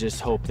I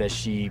just hope that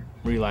she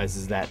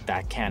realizes that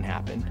that can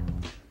happen.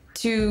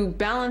 To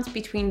balance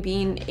between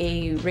being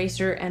a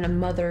racer and a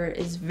mother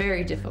is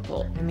very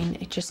difficult. I mean,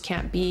 it just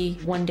can't be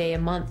one day a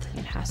month.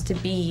 It has to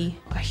be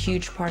a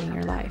huge part in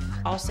your life.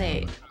 I'll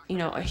say,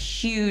 a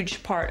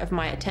huge part of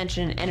my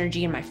attention,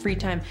 energy, and my free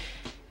time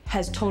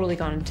has totally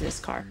gone into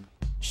this car.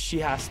 She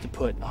has to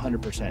put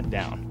 100%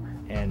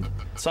 down, and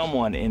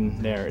someone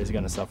in there is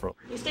gonna suffer.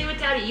 You stay with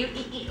Daddy, you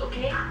eat,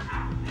 okay?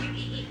 You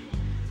eat.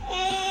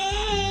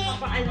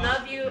 Papa, I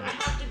love you. I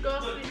have to go,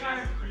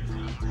 sweetheart.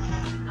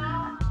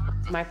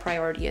 My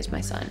priority is my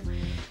son.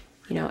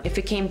 If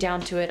it came down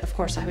to it, of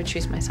course I would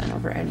choose my son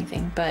over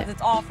anything, but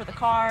It's all for the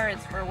car,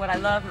 it's for what I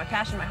love, my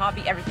passion, my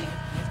hobby, everything.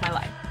 It's my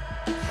life.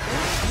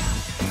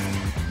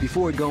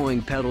 Before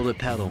going pedal to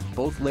pedal,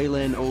 both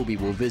Layla and Obi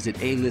will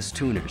visit A-list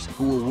tuners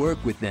who will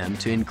work with them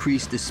to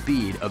increase the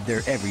speed of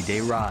their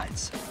everyday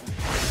rides.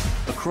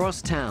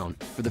 Across town,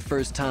 for the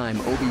first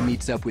time, Obi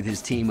meets up with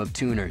his team of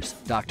tuners,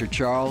 Dr.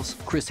 Charles,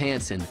 Chris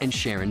Hansen, and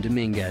Sharon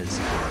Dominguez.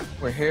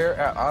 We're here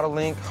at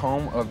Autolink,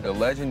 home of the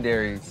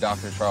legendary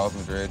Dr. Charles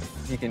Madrid.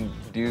 He can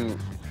do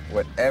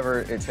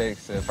whatever it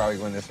takes to probably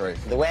win this race.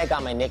 The way I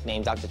got my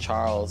nickname, Dr.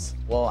 Charles,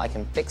 well, I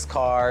can fix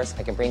cars,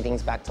 I can bring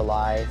things back to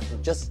life.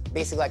 Just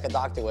basically like a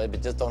doctor would,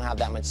 but just don't have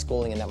that much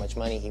schooling and that much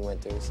money he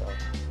went through. So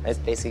I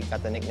just basically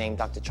got the nickname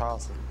Dr.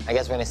 Charles. I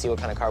guess we're gonna see what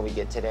kind of car we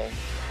get today.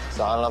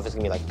 So I don't know if it's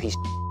gonna be like a piece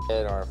of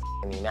shit or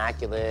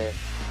immaculate.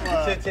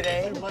 So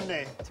today? It's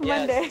Monday. It's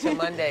Monday. Yes, to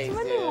Mondays, It's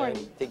Monday dude,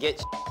 morning. to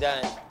get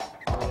done.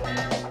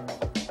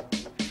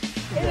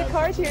 Hey, the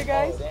car's here,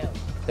 guys.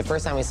 The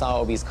first time we saw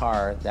Obi's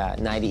car, that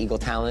 90 Eagle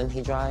Talon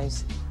he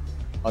drives,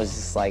 I was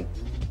just like,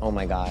 oh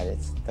my God,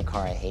 it's the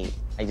car I hate.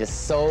 I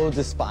just so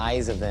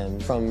despise of them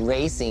from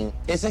racing.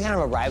 It's a kind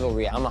of a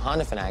rivalry. I'm a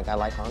Honda fanatic. I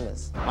like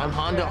Hondas. I'm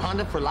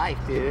Honda for life,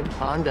 dude.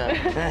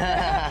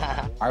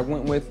 Honda. I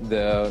went with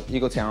the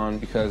Eagle Talon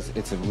because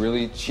it's a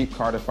really cheap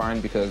car to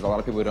find because a lot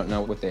of people don't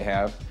know what they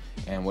have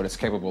and what it's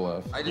capable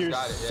of. I just You're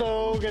got it.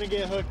 so gonna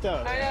get hooked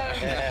up.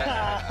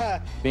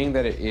 Being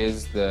that it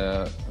is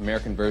the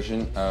American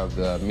version of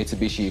the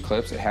Mitsubishi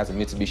Eclipse, it has a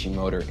Mitsubishi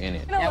motor in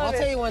it. Yeah, I'll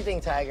tell you one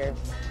thing, Tiger.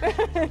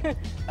 I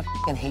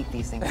fucking hate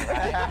these things.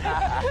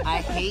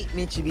 I hate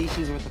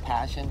Mitsubishis with a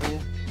passion,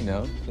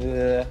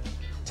 dude.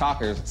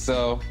 Talkers.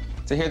 So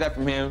to hear that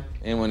from him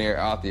in one ear,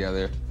 out the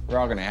other, we're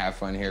all gonna have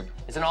fun here.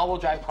 It's an all-wheel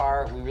drive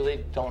car. We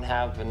really don't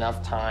have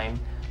enough time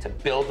to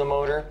build the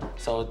motor,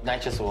 so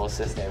nitrous will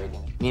assist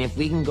everything. I mean, if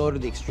we can go to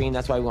the extreme,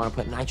 that's why we want to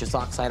put nitrous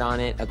oxide on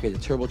it, upgrade the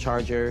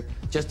turbocharger,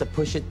 just to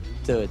push it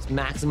to its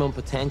maximum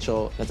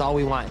potential. That's all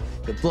we want.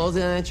 If it blows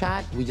it on the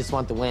track, we just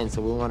want the win,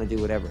 so we want to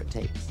do whatever it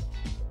takes.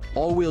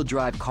 All-wheel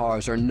drive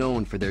cars are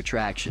known for their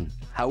traction.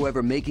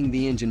 However, making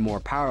the engine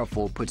more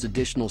powerful puts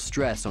additional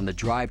stress on the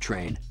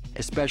drivetrain,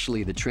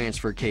 especially the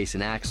transfer case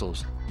and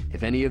axles.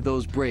 If any of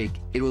those break,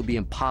 it will be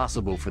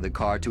impossible for the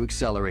car to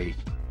accelerate.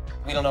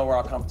 We don't know where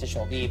our competition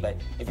will be, but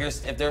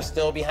if they're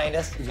still behind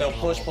us, they'll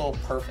pull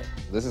perfect.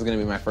 This is gonna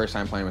be my first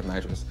time playing with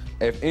nitrous.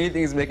 If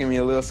anything's making me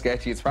a little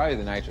sketchy, it's probably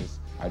the nitrous.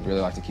 I'd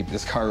really like to keep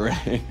this car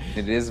running.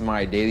 It is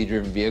my daily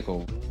driven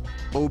vehicle.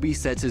 Obi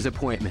sets his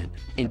appointment.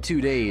 In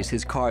 2 days,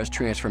 his car's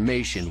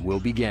transformation will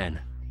begin.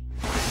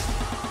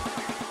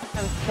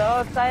 I'm so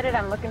excited.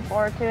 I'm looking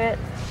forward to it.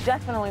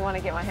 Definitely want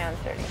to get my hands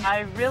dirty. I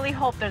really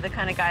hope they're the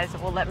kind of guys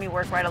that will let me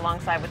work right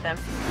alongside with them.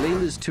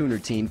 Layla's tuner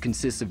team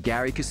consists of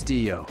Gary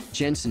Castillo,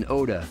 Jensen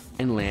Oda,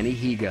 and Lanny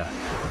Higa.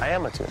 I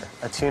am a tuner.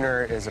 A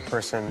tuner is a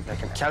person that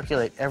can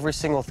calculate every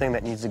single thing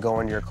that needs to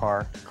go into your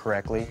car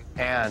correctly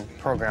and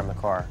program the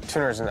car. A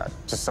tuner isn't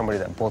just somebody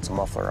that bolts a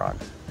muffler on.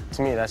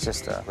 To me, that's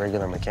just a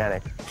regular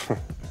mechanic.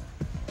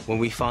 When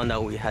we found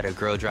out we had a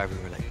girl driver,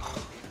 we were like, oh,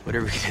 what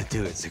are we gonna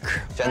do? It's a girl.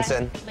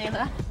 Jensen.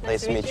 Layla.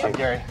 Nice to meet you.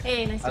 Gary.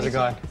 Hey, nice How's to it meet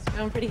going? you. It's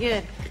going pretty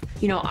good.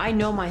 I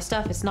know my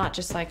stuff. It's not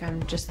just like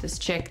I'm just this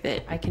chick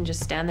that I can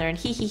just stand there and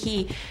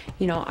hee.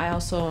 I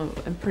also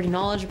am pretty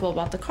knowledgeable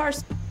about the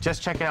cars.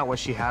 Just checking out what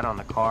she had on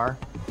the car.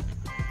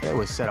 It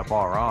was set up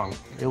all wrong.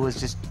 It was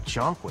just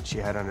junk what she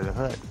had under the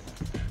hood.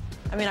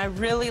 I mean, I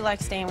really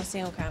like staying with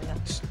single cam.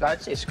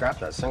 I'd say scrap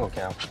that single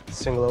cam.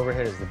 Single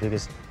overhead is the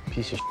biggest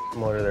piece of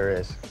motor there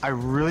is. I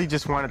really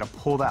just wanted to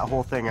pull that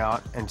whole thing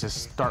out and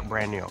just start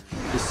brand new.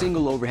 The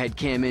single overhead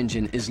cam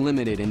engine is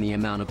limited in the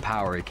amount of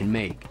power it can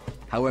make.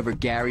 However,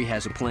 Gary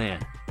has a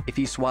plan. If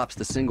he swaps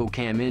the single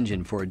cam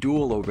engine for a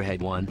dual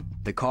overhead one,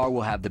 the car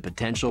will have the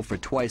potential for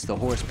twice the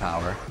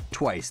horsepower,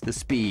 twice the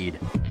speed.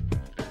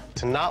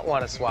 To not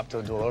want to swap to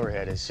a dual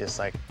overhead is just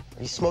like,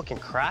 are you smoking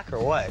crack or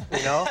what,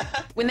 you know?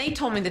 When they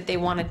told me that they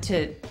wanted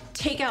to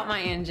take out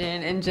my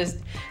engine and just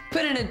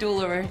put in a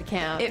dual overhead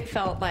cam, it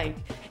felt like,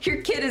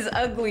 your kid is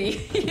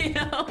ugly, you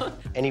know?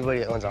 Anybody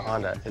that owns a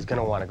Honda is going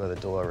to want to go the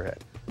dual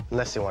overhead,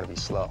 unless they want to be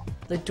slow.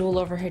 The dual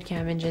overhead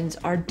cam engines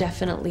are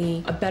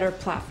definitely a better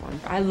platform.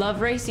 I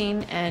love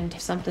racing, and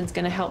if something's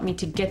gonna help me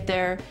to get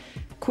there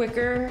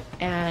quicker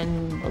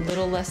and a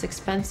little less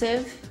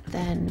expensive,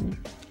 then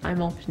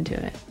I'm open to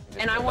it.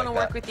 And I want to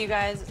work with you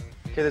guys.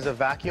 Okay, there's a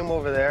vacuum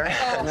over there.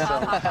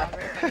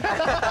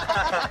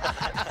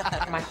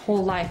 My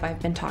whole life I've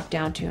been talked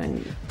down to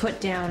and put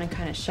down and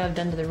kind of shoved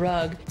under the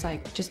rug. It's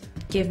like, just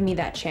give me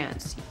that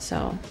chance.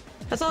 So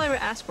that's all I would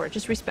ask for,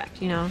 just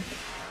respect, you know?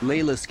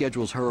 Layla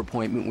schedules her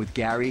appointment with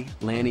Gary,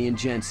 Lanny, and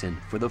Jensen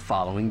for the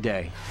following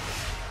day.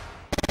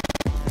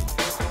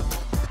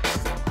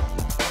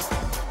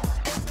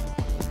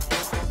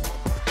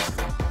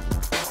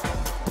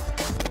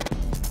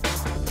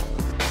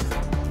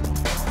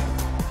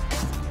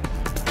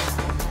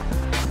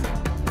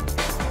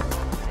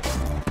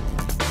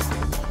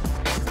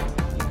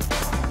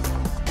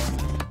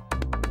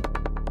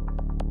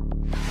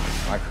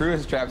 My crew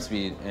is Trap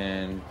Speed,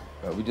 and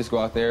we just go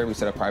out there, we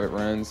set up private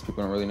runs,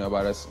 people don't really know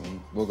about us, and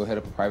we'll go hit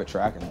up a private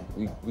track,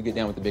 and we get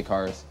down with the big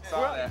cars.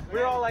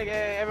 We're all like,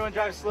 hey, everyone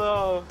drives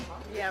slow.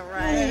 Yeah,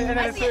 right. And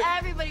I see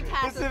everybody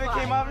pass Pacific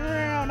came up,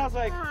 and I was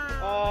like,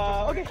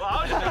 okay. Well,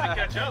 I was just trying to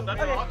catch up. That's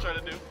what I'm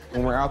trying to do.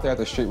 When we're out there at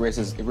the street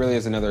races, it really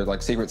is another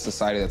like secret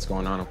society that's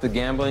going on. The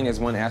gambling is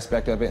one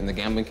aspect of it, and the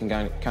gambling can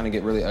kind of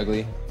get really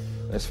ugly.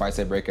 There's fights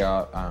that break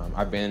out.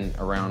 I've been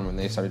around when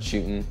they started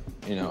shooting,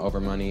 you know,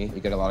 over money. You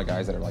get a lot of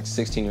guys that are like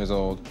 16 years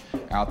old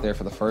out there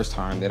for the first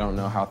time. They don't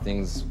know how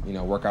things, you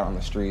know, work out on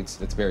the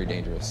streets. It's very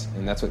dangerous,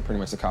 and that's what pretty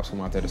much the cops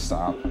come out there to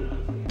stop.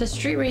 the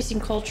street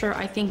racing culture,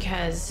 I think,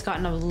 has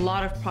gotten a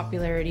lot of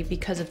popularity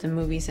because of the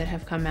movies that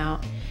have come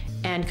out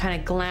and kind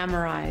of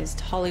glamorized,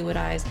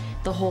 Hollywoodized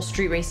the whole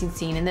street racing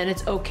scene, and then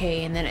it's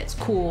okay, and then it's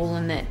cool,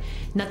 and that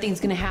nothing's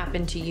gonna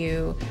happen to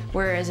you.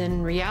 Whereas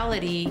in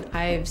reality,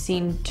 I've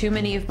seen too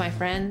many of my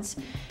friends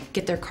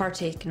get their car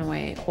taken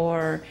away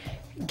or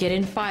get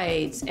in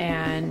fights,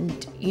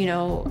 and you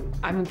know,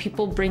 I mean,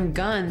 people bring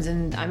guns,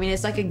 and I mean,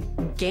 it's like a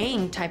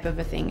gang type of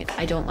a thing.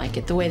 I don't like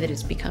it the way that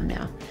it's become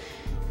now.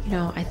 You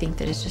know, I think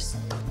that it's just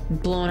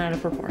blown out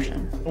of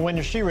proportion. When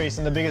you're street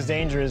racing, the biggest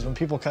danger is when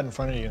people cut in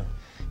front of you.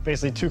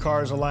 Basically, two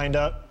cars are lined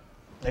up,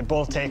 they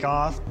both take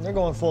off, and they're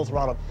going full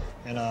throttle.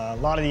 And a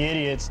lot of the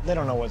idiots, they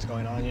don't know what's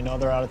going on, you know,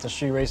 they're out at the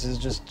street races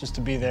just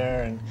to be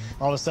there, and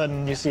all of a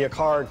sudden you see a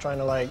car trying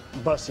to like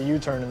bust a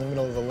U-turn in the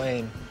middle of the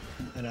lane.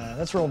 And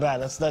that's real bad.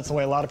 That's the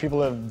way a lot of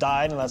people have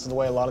died, and that's the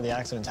way a lot of the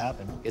accidents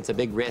happen. It's a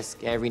big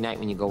risk every night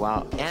when you go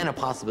out, and a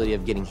possibility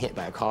of getting hit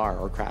by a car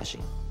or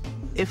crashing.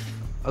 If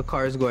a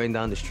car is going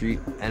down the street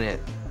and it,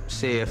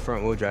 say a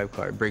front-wheel drive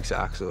car breaks the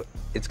axle,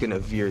 it's gonna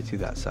veer to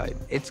that side.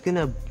 It's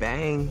gonna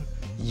bang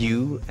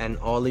you and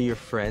all of your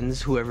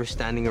friends, whoever's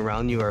standing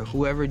around you or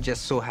whoever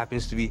just so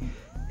happens to be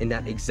in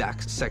that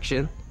exact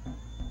section.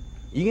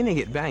 You're gonna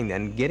get banged,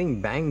 and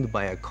getting banged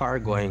by a car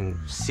going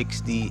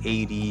 60,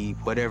 80,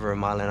 whatever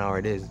mile an hour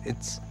it is,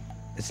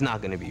 it's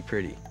not gonna be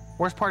pretty.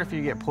 Worst part if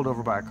you get pulled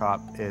over by a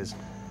cop is,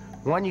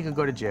 1, you could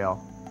go to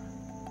jail,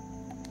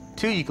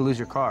 2, you could lose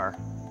your car,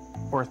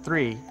 or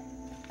 3,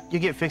 you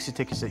get fix-it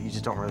tickets that you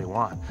just don't really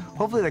want.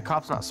 Hopefully the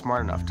cop's not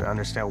smart enough to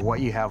understand what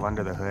you have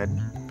under the hood,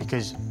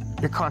 because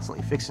you're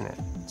constantly fixing it.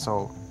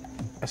 So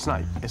it's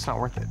not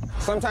worth it.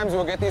 Sometimes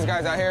we'll get these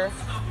guys out here,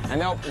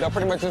 and they'll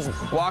pretty much just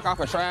block off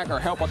a track or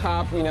help a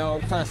cop, you know,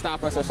 try to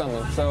stop us or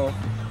something. So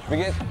we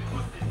get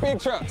big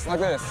trucks like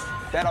this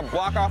that'll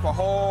block off a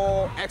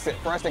whole exit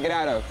for us to get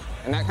out of.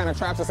 And that kind of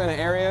traps us in an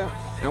area,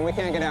 and we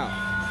can't get out.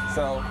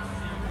 So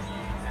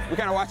we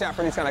kind of watch out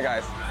for these kind of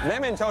guys.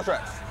 Them and tow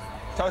trucks.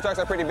 Tow trucks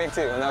are pretty big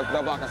too, and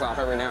they'll block us off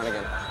every now and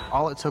again.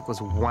 All it took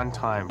was one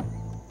time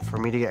for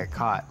me to get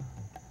caught.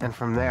 And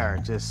from there,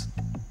 just,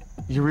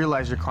 you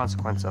realize your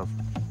consequence of,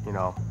 you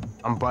know,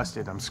 I'm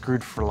busted, I'm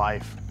screwed for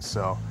life.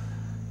 So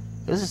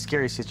it was a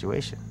scary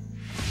situation.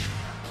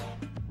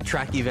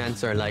 Track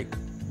events are like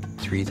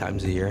 3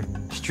 times a year.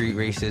 Street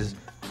races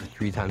are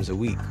 3 times a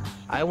week.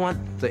 I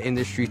want the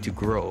industry to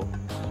grow.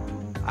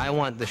 I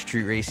want the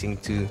street racing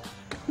to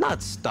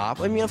not stop.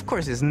 I mean, of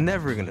course, it's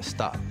never gonna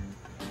stop.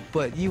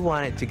 But you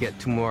want it to get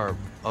to more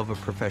of a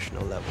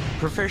professional level.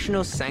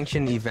 Professional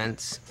sanctioned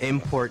events,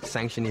 import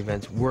sanctioned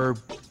events,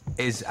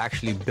 is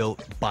actually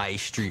built by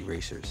street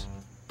racers.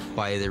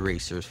 By the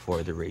racers,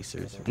 for the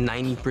racers.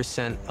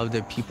 90% of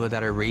the people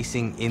that are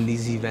racing in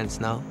these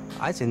events now,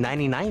 I'd say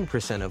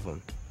 99% of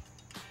them,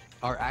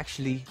 are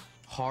actually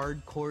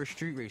hardcore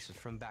street racers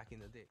from back in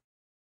the day.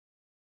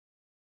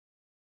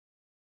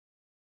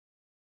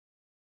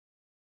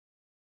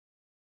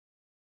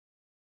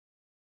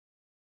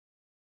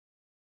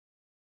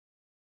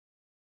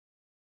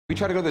 We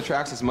try to go to the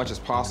tracks as much as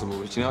possible,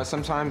 but you know,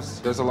 sometimes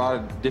there's a lot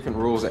of different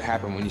rules that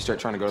happen when you start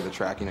trying to go to the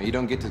track. You know, you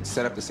don't get to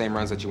set up the same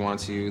runs that you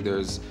want to.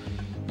 There's,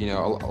 you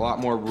know, a lot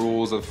more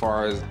rules as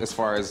far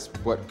as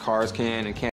what cars can and can't